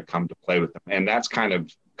come to play with them, and that's kind of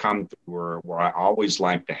come through where I always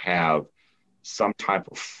like to have some type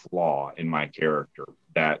of flaw in my character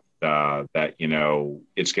that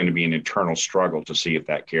it's going to be an internal struggle to see if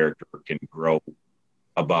that character can grow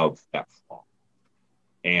above that flaw.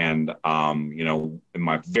 And in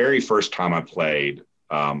my very first time I played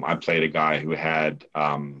a guy who had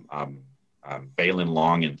Balin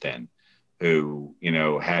long and thin, who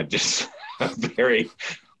had just a very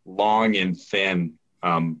long and thin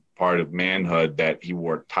part of manhood that he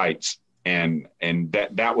wore tights. And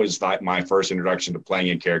that was like my first introduction to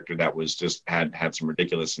playing a character that was just had some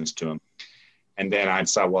ridiculousness to him. And then I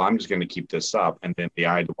decided, well, I'm just going to keep this up. And then the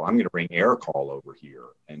idea, well, I'm going to bring Aircall over here.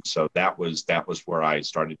 And so that was where I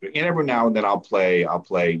started doing. And every now and then I'll play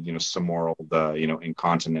some more old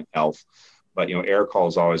incontinent elf, but Aircall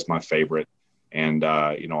is always my favorite. And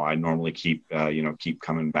I normally keep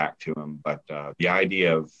coming back to him. But the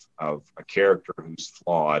idea of a character who's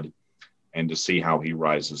flawed and to see how he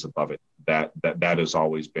rises above it, that has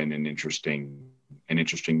always been an interesting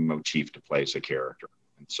motif to play as a character.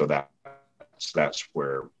 And so that's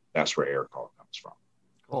where Aircall comes from.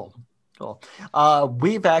 Cool.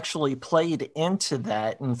 We've actually played into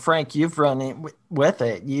that, and Frank, you've run it with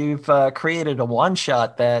it. You've created a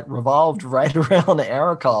one-shot that revolved right around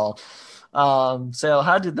Aircall. So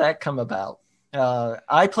how did that come about?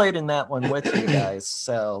 I played in that one with you guys,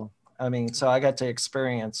 so I got to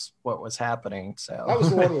experience what was happening. So that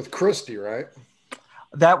was the one with Christy, right?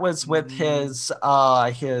 That was with his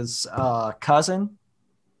cousin,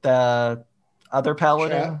 the other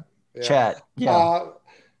paladin, Chat. Yeah.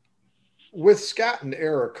 With Scott and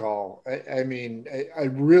Aircall, I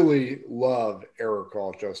really love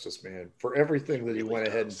Aircall Justice Man for everything that he went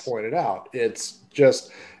ahead and pointed out. It's just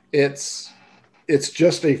a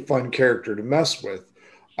fun character to mess with.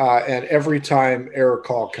 And every time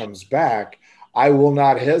Aircall comes back, I will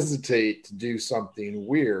not hesitate to do something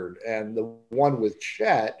weird. And the one with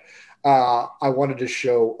Chet, I wanted to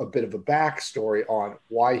show a bit of a backstory on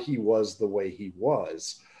why he was the way he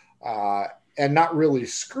was. And not really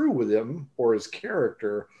screw with him or his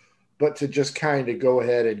character, but to just kind of go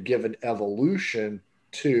ahead and give an evolution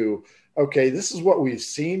to, okay, this is what we've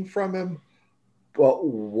seen from him, but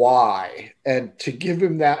why? And to give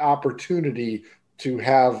him that opportunity to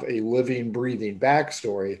have a living, breathing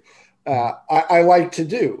backstory, I like to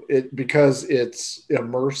do it because it's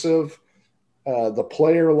immersive. The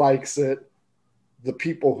player likes it. The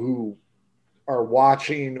people who are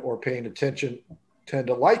watching or paying attention tend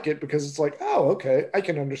to like it because it's like, oh, okay, I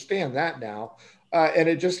can understand that now. And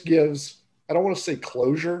it just gives, I don't want to say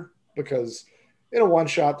closure, because in a one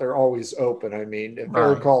shot, they're always open. I mean, if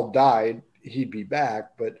Aircall died, he'd be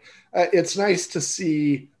back, but it's nice to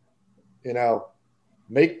see,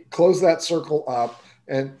 close that circle up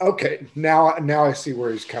and okay, now I see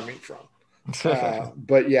where he's coming from.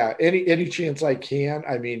 But yeah, any chance I can.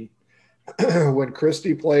 I mean, when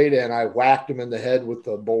Christy played and I whacked him in the head with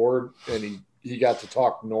the board and he got to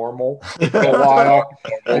talk normal for a while.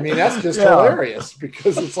 I mean, that's just hilarious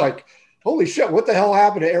because it's like, holy shit, what the hell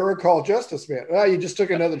happened to Aircall Justice Man? Well, you just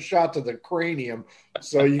took another shot to the cranium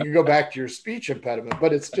so you can go back to your speech impediment.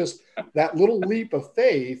 But it's just that little leap of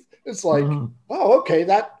faith. It's like, oh, okay,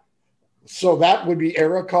 that would be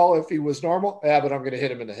Aircall if he was normal. Yeah, but I'm going to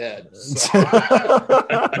hit him in the head. So.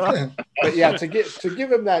 But yeah, to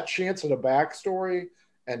give him that chance at a backstory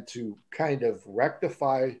and to kind of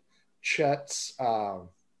rectify Chet's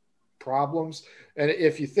problems. And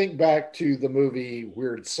if you think back to the movie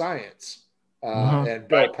Weird Science and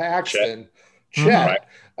Bill Paxton, Chet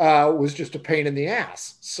was just a pain in the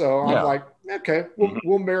ass. So I'm like, okay,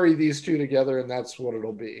 we'll marry these two together and that's what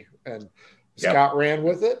it'll be. And Scott ran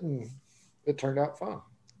with it and it turned out fun.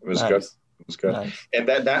 It was good. It was good. Nice. And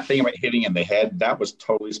that thing about hitting in the head, that was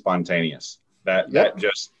totally spontaneous. I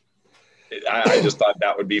just thought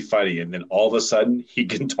that would be funny. And then all of a sudden he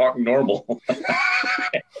can talk normal.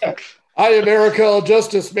 I am Aircall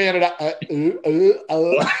Justice Man. And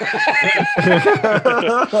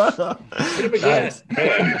nice.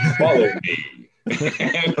 Follow me.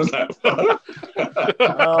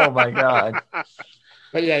 Oh my God.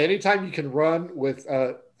 But yeah, anytime you can run with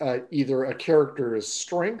either a character's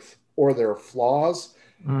strength or their flaws,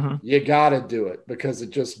 you got to do it because it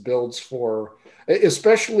just builds for,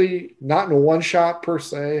 especially not in a one shot per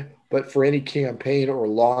se, but for any campaign or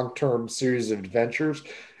long-term series of adventures.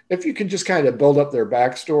 If you can just kind of build up their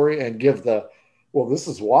backstory and give this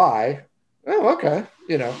is why. Oh, okay.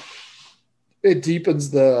 It deepens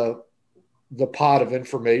the pot of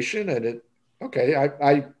information and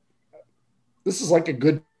this is like a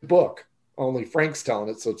good book. Only Frank's telling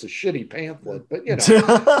it, so it's a shitty pamphlet. But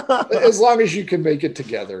as long as you can make it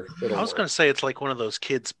together, I was going to say it's like one of those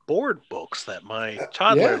kids' board books that my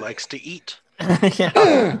toddler likes to eat.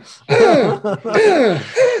 Yeah.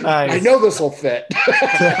 I know this will fit.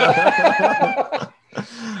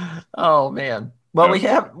 Oh man. Well,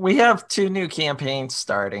 we have 2 new campaigns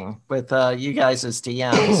starting with you guys as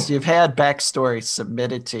DMs. You've had backstories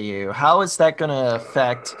submitted to you. How is that going to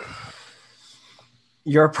affect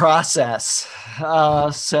your process?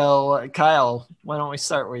 So, Kyle, why don't we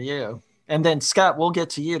start with you? And then Scott, we'll get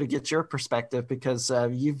to you to get your perspective because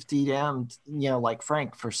you've DM'd, like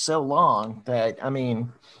Frank for so long that, I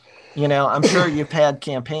mean, I'm sure you've had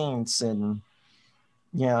campaigns and,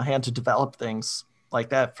 had to develop things like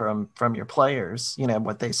that from your players,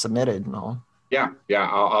 what they submitted and all. Yeah.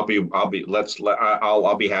 I'll be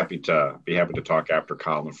happy to talk after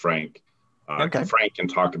Kyle and Frank. Okay. Frank can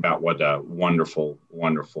talk about what a wonderful,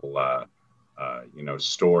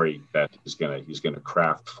 story that he's gonna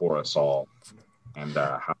craft for us all, and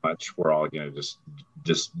how much we're all gonna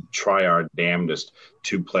just try our damnedest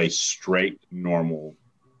to play straight, normal,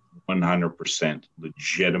 100%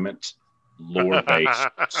 legitimate, lore-based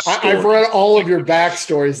stories. I've read all of your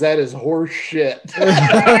backstories. That is horse shit.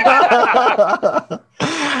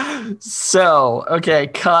 So, okay,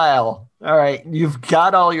 Kyle. All right, you've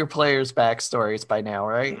got all your players' backstories by now,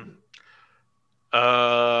 right?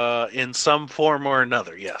 In some form or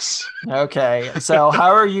another, yes. Okay, so how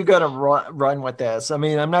are you going to run with this? I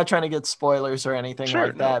mean, I'm not trying to get spoilers or anything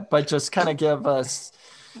like that, but just kind of give us...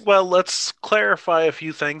 Well, let's clarify a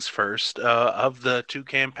few things first. Of the 2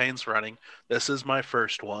 campaigns running, this is my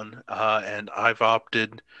first one, and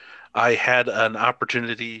I had an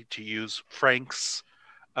opportunity to use Frank's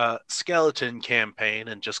skeleton campaign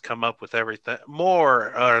and just come up with everything,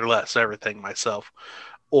 more or less everything myself,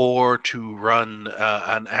 or to run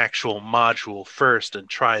an actual module first and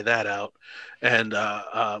try that out. And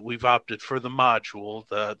we've opted for the module,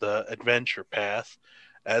 the adventure path,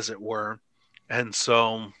 as it were. And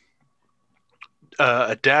so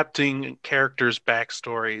adapting characters'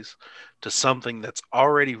 backstories to something that's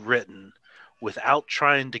already written without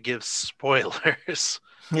trying to give spoilers.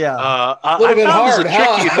 Yeah. A little bit hard.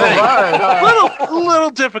 A little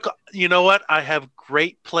difficult. You know what? I have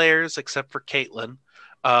great players except for Caitlin.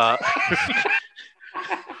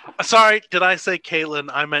 Sorry, did I say Caitlin?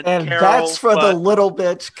 I meant and Carol. That's for the little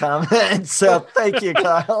bitch comment. So thank you,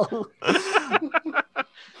 Kyle.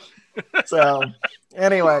 So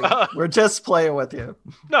anyway, we're just playing with you.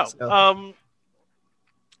 No. So.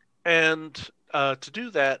 And to do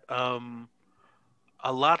that,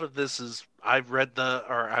 a lot of this is I'm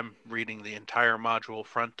reading the entire module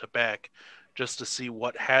front to back just to see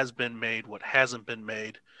what has been made, what hasn't been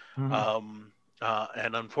made. Mm-hmm.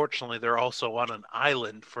 And unfortunately, they're also on an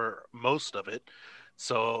island for most of it.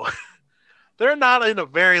 So they're not in a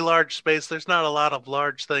very large space. There's not a lot of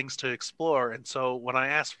large things to explore. And so when I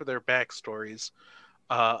asked for their backstories,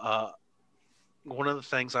 one of the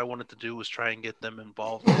things I wanted to do was try and get them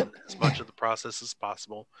involved in as much of the process as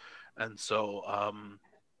possible. And so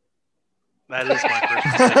that is my first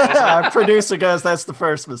mistake. Our producer goes, that's the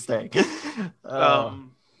first mistake.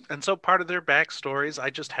 And so part of their backstories, I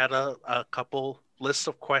just had a couple lists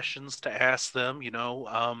of questions to ask them.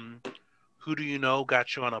 Who do you know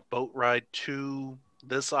got you on a boat ride to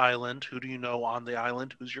this island? Who do you know on the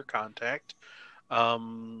island? Who's your contact?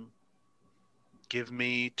 Give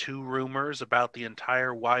me 2 rumors about the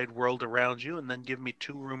entire wide world around you, and then give me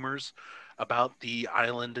 2 rumors about the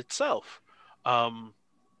island itself. And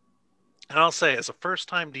I'll say, as a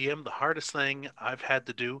first-time DM, the hardest thing I've had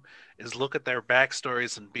to do is look at their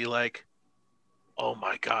backstories and be like, oh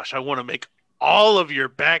my gosh, I want to make all of your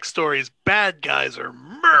backstories bad guys or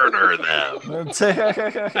murder them.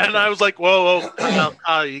 And I was like, whoa,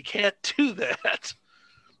 you can't do that.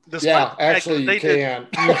 Actually, you can.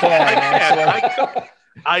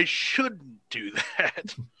 I shouldn't do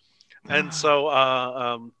that. And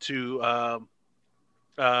so to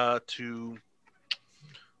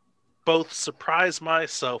both surprise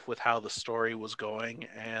myself with how the story was going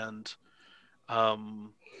and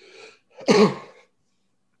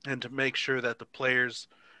to make sure that the players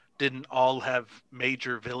didn't all have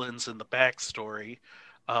major villains in the backstory,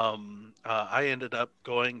 I ended up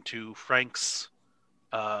going to Frank's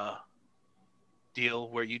deal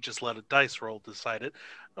where you just let a dice roll decide it.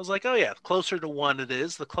 I was like, oh yeah, the closer to 1 it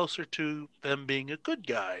is, the closer to them being a good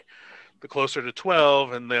guy. The closer to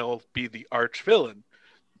 12 and they'll be the arch villain.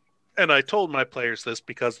 And I told my players this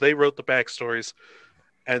because they wrote the backstories,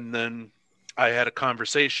 and then I had a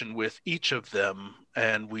conversation with each of them,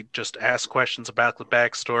 and we just asked questions about the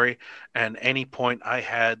backstory. And any point I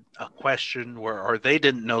had a question or they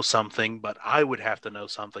didn't know something, but I would have to know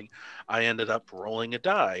something, I ended up rolling a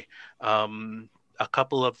die. A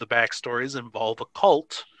couple of the backstories involve a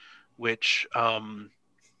cult, which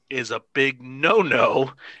is a big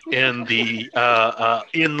no-no in the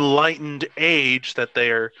enlightened age that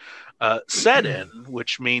they're set in,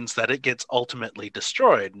 which means that it gets ultimately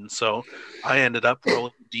destroyed. And so I ended up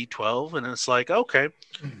rolling D12, and it's like, okay,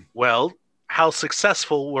 well, how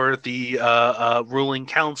successful were the ruling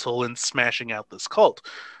council in smashing out this cult?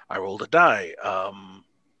 I rolled a die.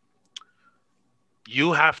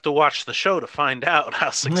 You have to watch the show to find out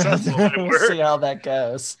how successful they We'll were. see how that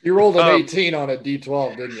goes. You rolled an 18 on a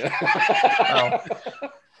D12, didn't you? Oh.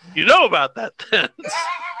 You know about that then.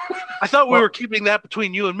 I thought we were keeping that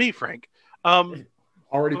between you and me, Frank. Already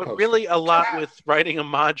But posted. really a lot with writing a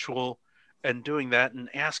module and doing that and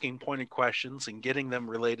asking pointed questions and getting them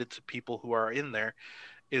related to people who are in there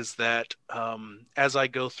is that as I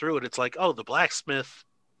go through it, it's like, oh, the blacksmith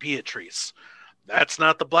Beatrice. That's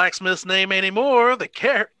not the blacksmith's name anymore. The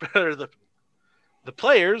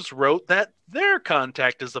players wrote that their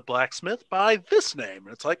contact is the blacksmith by this name.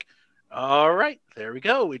 And it's like, all right, there we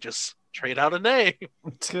go. We just trade out a name.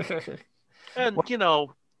 And, you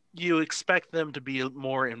know, you expect them to be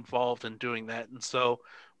more involved in doing that. And so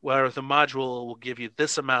where the module will give you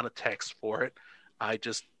this amount of text for it, I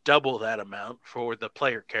just double that amount for the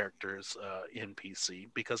player characters in PC,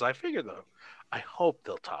 because I figure, though, I hope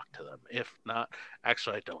they'll talk to them. If not,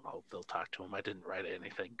 actually, I don't hope they'll talk to them. I didn't write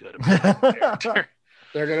anything good about the character.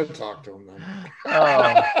 They're going to talk to him then.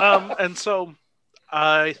 Oh. And so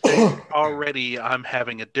I think already I'm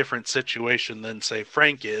having a different situation than, say,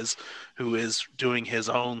 Frank is, who is doing his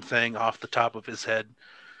own thing off the top of his head.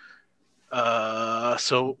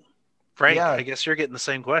 So, Frank, Yeah. I guess you're getting the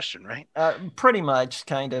same question, right? Pretty much,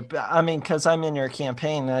 kind of. I mean, because I'm in your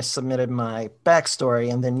campaign, and I submitted my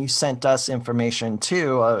backstory, and then you sent us information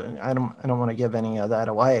too. I don't want to give any of that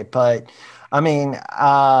away, but I mean,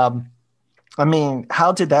 how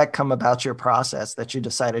did that come about, your process that you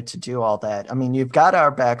decided to do all that? I mean, you've got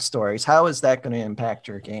our backstories. How is that going to impact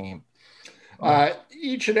your game?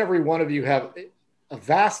 Each and every one of you have a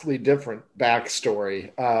vastly different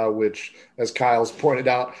backstory, which, as Kyle's pointed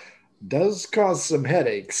out, does cause some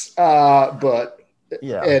headaches. But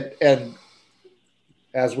yeah, and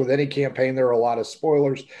as with any campaign, there are a lot of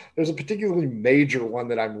spoilers. There's a particularly major one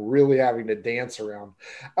that I'm really having to dance around.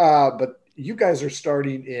 But you guys are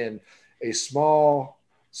starting in a small,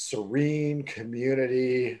 serene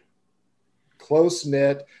community,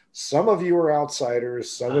 close-knit. Some of you are outsiders.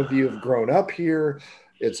 Some of you have grown up here.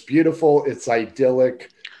 It's beautiful. It's idyllic.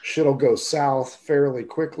 Shit'll go south fairly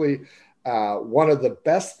quickly. One of the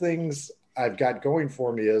best things I've got going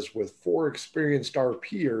for me is with 4 experienced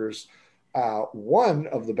RPers, one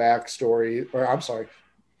of the backstory, or I'm sorry,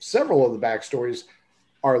 several of the backstories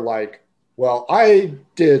are like, well, I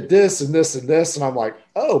did this and this and this. And I'm like,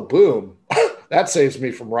 oh, boom. That saves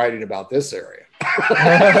me from writing about this area.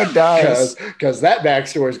 Nice. Because that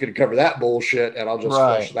backstory is going to cover that bullshit, and I'll just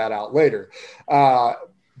flesh that out later.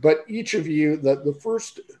 But each of you, the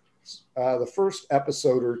first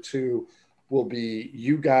episode or two will be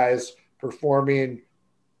you guys performing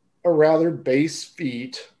a rather base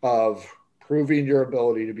feat of proving your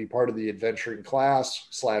ability to be part of the adventuring class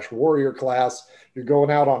 / warrior class. You're going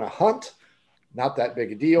out on a hunt. Not that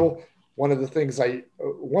big a deal. One of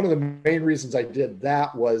the main reasons I did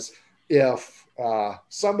that was if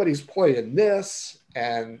somebody's playing this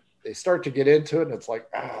and they start to get into it and it's like,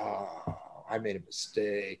 I made a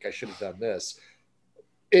mistake. I should have done this.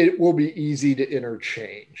 It will be easy to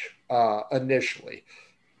interchange initially.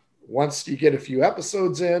 Once you get a few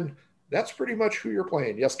episodes in, that's pretty much who you're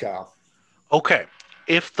playing. Yes, Kyle. Okay.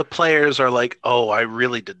 If the players are like, oh, I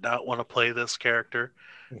really did not want to play this character,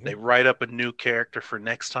 they write up a new character for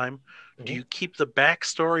next time. Do you keep the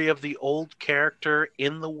backstory of the old character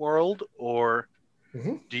in the world, or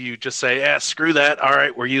do you just say, screw that? All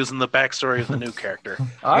right, we're using the backstory of the new character.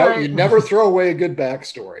 You never throw away a good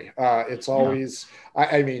backstory. It's always,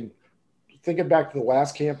 I mean, thinking back to the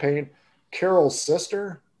last campaign, Carol's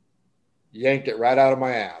sister yanked it right out of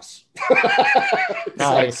my ass.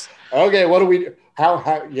 Nice. Like, okay, what do we,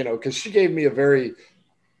 how, because she gave me a very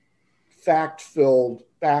fact-filled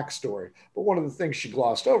backstory. But one of the things she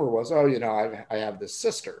glossed over was, I have this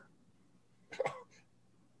sister.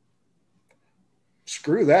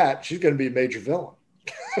 Screw that. She's going to be a major villain.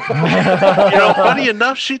 Funny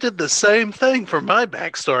enough, she did the same thing for my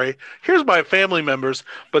backstory. Here's my family members,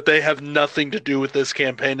 but they have nothing to do with this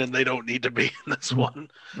campaign and they don't need to be in this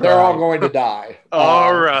one. They're all going to die.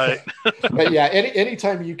 All right. But yeah,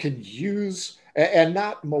 anytime you can use, and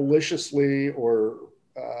not maliciously or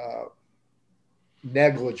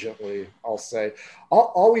negligently, I'll say.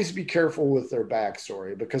 Always be careful with their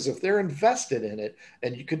backstory, because if they're invested in it,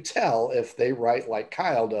 and you can tell if they write, like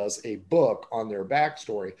Kyle does, a book on their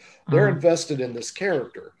backstory, they're invested in this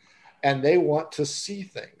character and they want to see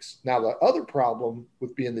things. Now, the other problem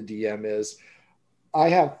with being the DM is I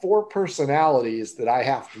have 4 personalities that I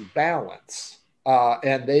have to balance,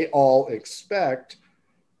 and they all expect,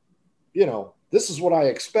 this is what I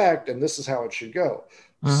expect and this is how it should go.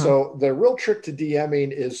 So the real trick to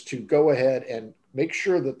DMing is to go ahead and make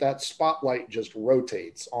sure that spotlight just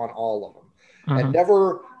rotates on all of them, and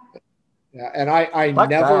never. And I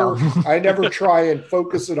never try and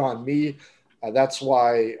focus it on me. That's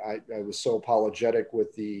why I was so apologetic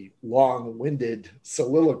with the long-winded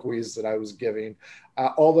soliloquies that I was giving,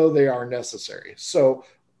 although they are necessary. So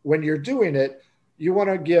when you're doing it, you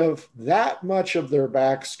want to give that much of their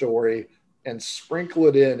backstory and sprinkle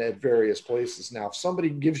it in at various places. Now, if somebody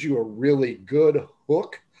gives you a really good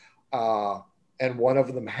hook, and one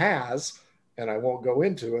of them has, and I won't go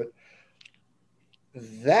into it,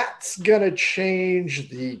 that's going to change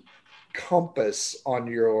the compass on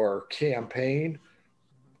your campaign.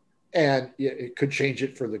 And it could change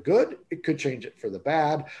it for the good. It could change it for the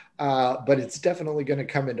bad, but it's definitely going to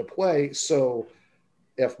come into play. So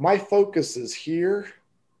if my focus is here,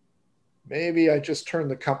 maybe I just turn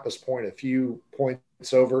the compass point a few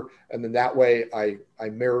points over, and then that way I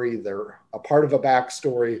marry a part of a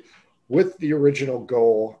backstory with the original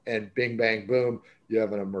goal, and bing, bang, boom, you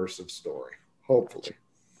have an immersive story, hopefully.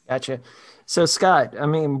 Gotcha. So, Scott, I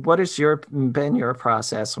mean, what has been your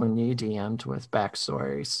process when you DM'd with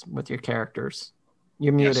backstories with your characters?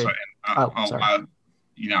 You're muted. Sorry. I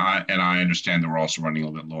understand that we're also running a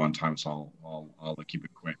little bit low on time, so I'll keep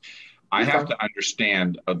it quick. I have to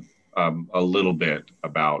understand a little bit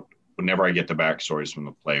about whenever I get the backstories from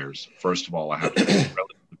the players. First of all, I have to do a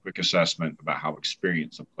relatively quick assessment about how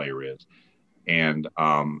experienced a player is, and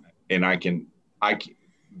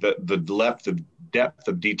the depth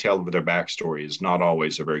of detail of their backstory is not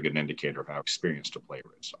always a very good indicator of how experienced a player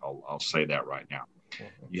is. I'll say that right now.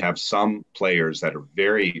 You have some players that are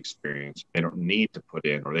very experienced. They don't need to put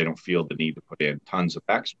in, or they don't feel the need to put in tons of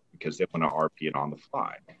backstory because they want to RP it on the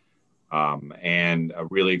fly. And a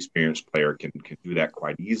really experienced player can do that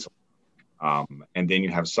quite easily. And then you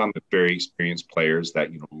have some very experienced players that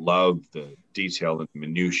love the detail and the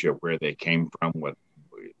minutia, where they came from, where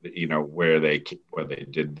they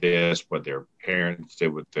did this, what their parents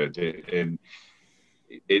did and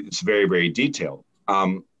it's very, very detailed.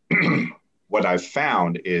 What I've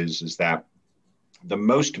found is that the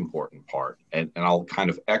most important part, and I'll kind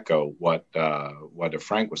of echo what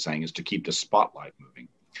Frank was saying, is to keep the spotlight moving.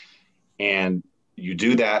 And you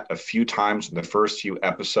do that a few times in the first few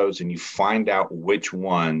episodes, and you find out which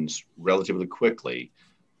ones relatively quickly,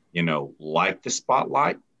 like the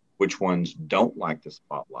spotlight, which ones don't like the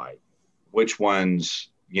spotlight, which ones,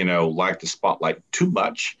 like the spotlight too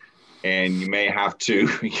much. And you may have to,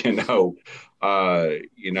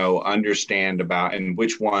 understand about, and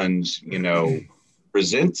which ones,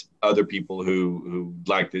 resent other people who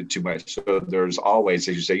liked it too much. So there's always,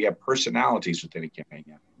 as you say, you have personalities within a campaign,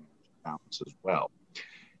 you have balance as well.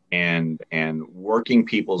 And working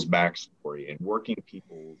people's backstory and working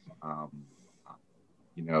people's,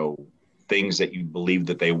 things that you believe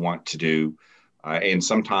that they want to do. And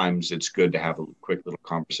sometimes it's good to have a quick little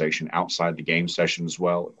conversation outside the game session as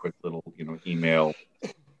well, a quick little, email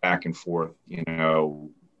back and forth,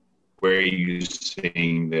 where are you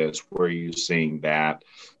seeing this? Where are you seeing that?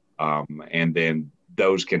 And then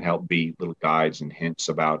those can help be little guides and hints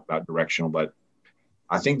about directional. But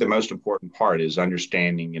I think the most important part is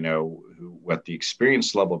understanding, what the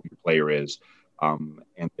experience level of your player is,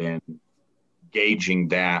 and then gauging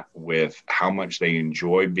that with how much they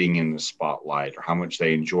enjoy being in the spotlight, or how much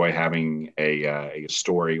they enjoy having a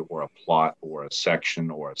story or a plot or a section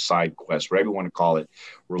or a side quest, whatever you want to call it,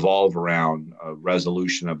 revolve around a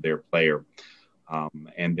resolution of their player,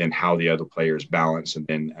 and then how the other players balance and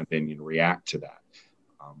then react to that.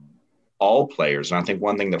 All players, and I think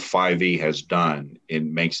one thing that 5e has done, it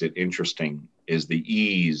makes it interesting, is the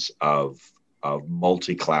ease of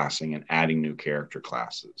multi-classing and adding new character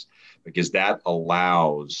classes, because that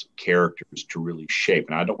allows characters to really shape,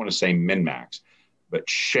 and I don't want to say min-max, but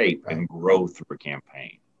shape and grow through a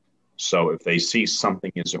campaign. So if they see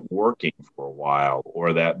something isn't working for a while,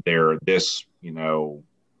 or that they're this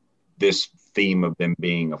theme of them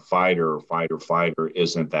being a fighter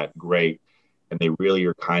isn't that great, and they really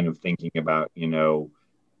are kind of thinking about,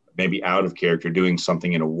 maybe out of character, doing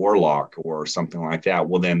something in a warlock or something like that,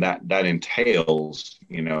 well, then that entails,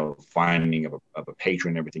 finding of a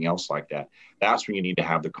patron and everything else like that. That's when you need to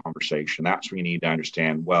have the conversation. That's when you need to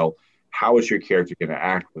understand, well, how is your character going to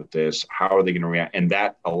act with this? How are they going to react? And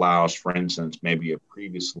that allows, for instance, maybe a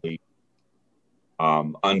previously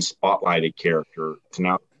unspotlighted character to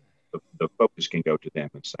now the focus can go to them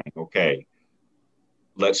and saying, okay,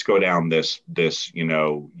 let's go down this,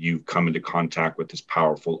 you've come into contact with this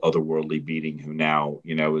powerful otherworldly being who now,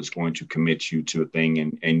 is going to commit you to a thing,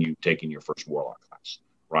 and you've taken your first warlock class,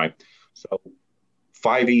 right? So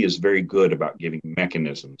 5e is very good about giving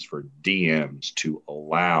mechanisms for DMs to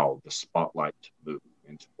allow the spotlight to move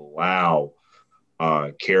and to allow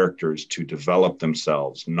characters to develop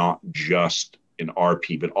themselves, not just in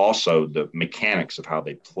RP, but also the mechanics of how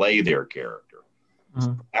they play their character. So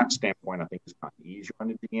from that standpoint, I think it's gotten easier on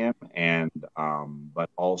the DM, and but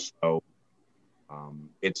also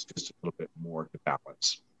it's just a little bit more to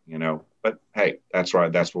balance, But hey, that's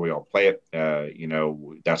right. That's why we all play it.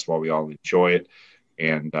 That's why we all enjoy it.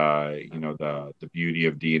 And the beauty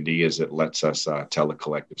of D&D is it lets us tell a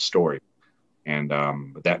collective story, and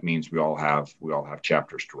but that means we all have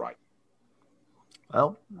chapters to write.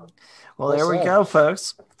 Well, there we go,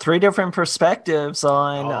 folks. 3 different perspectives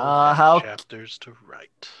on how chapters to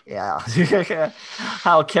write. Yeah,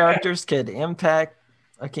 how characters could impact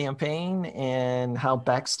a campaign and how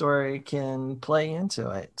backstory can play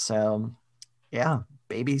into it. So, yeah,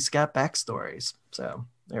 baby's got backstories. So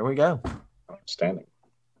there we go. Outstanding.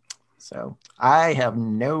 So I have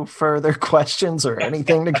no further questions or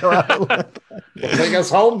anything to go out with. Well, take us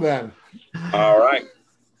home then. All right.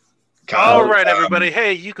 All right, everybody.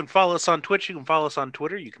 Hey, you can follow us on Twitch. You can follow us on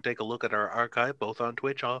Twitter. You can take a look at our archive, both on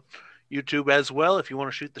Twitch, on YouTube as well. If you want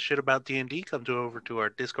to shoot the shit about D&D, come over to our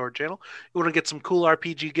Discord channel. You want to get some cool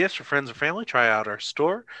RPG gifts for friends or family, try out our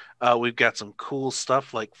store. We've got some cool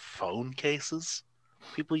stuff like phone cases.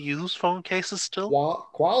 People use phone cases still.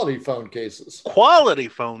 Quality phone cases. Quality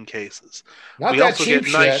phone cases. Not we that also cheap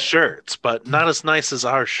get nice shit. shirts, but not as nice as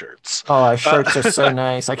our shirts. Oh, our shirts are so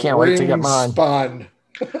nice. I can't wait to get mine. Spun.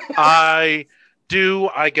 I do.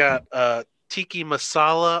 I got tiki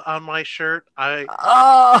masala on my shirt. I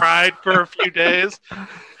cried for a few days.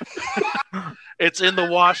 It's in the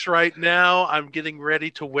wash right now. I'm getting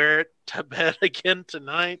ready to wear it to bed again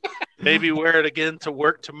tonight. Maybe wear it again to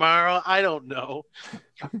work tomorrow. I don't know.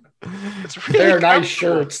 It's really They're nice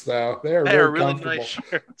shirts, though. They're really nice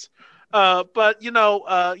shirts. But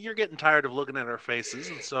you're getting tired of looking at our faces,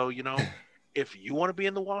 and so if you want to be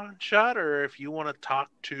in the one shot, or if you want to talk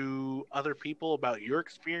to other people about your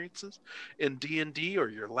experiences in D&D or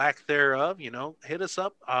your lack thereof, hit us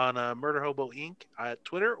up on Murder Hobo Inc. at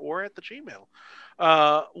Twitter or at the Gmail.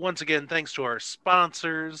 Once again, thanks to our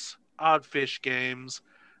sponsors, Oddfish Games.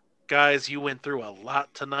 Guys, you went through a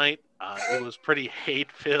lot tonight. It was pretty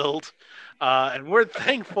hate-filled. And we're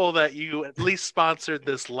thankful that you at least sponsored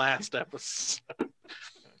this last episode.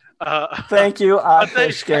 Thank you,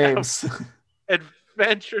 Oddfish Games.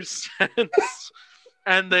 Adventure Sense,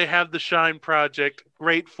 and they have the Shine Project,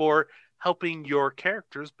 great for helping your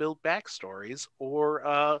characters build backstories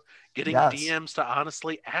or getting DMs to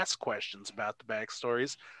honestly ask questions about the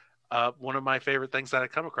backstories. One of my favorite things that I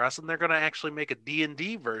come across, and they're going to actually make a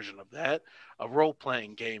D&D version of that, a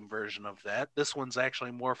role-playing game version of that. This one's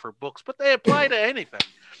actually more for books, but they apply to anything.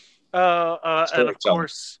 And of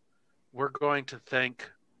course, we're going to thank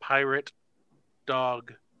Pirate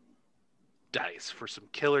Dog Dice for some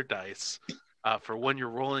killer dice. For when you're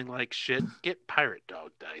rolling like shit, get Pirate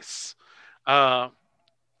Dog Dice. I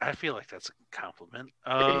feel like that's a compliment.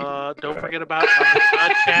 Don't forget about our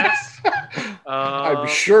podcast. I'm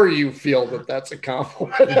sure you feel that that's a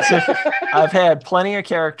compliment. I've had plenty of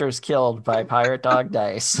characters killed by Pirate Dog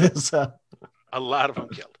Dice. So. A lot of them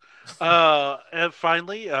killed. And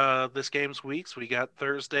finally, this game's weeks, we got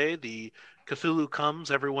Thursday, the Cthulhu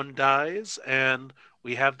Comes, Everyone Dies, and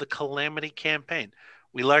we have the Calamity Campaign.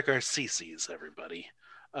 We like our CCs, everybody.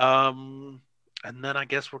 And then I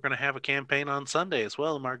guess we're going to have a campaign on Sunday as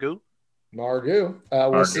well, Margoo.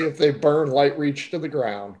 We'll see if they burn Lightreach to the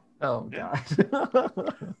ground. Oh, God.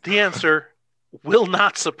 The answer will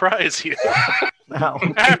not surprise you. No.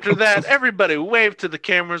 After that, everybody wave to the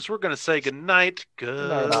cameras. We're going to say good night.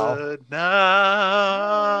 Good night.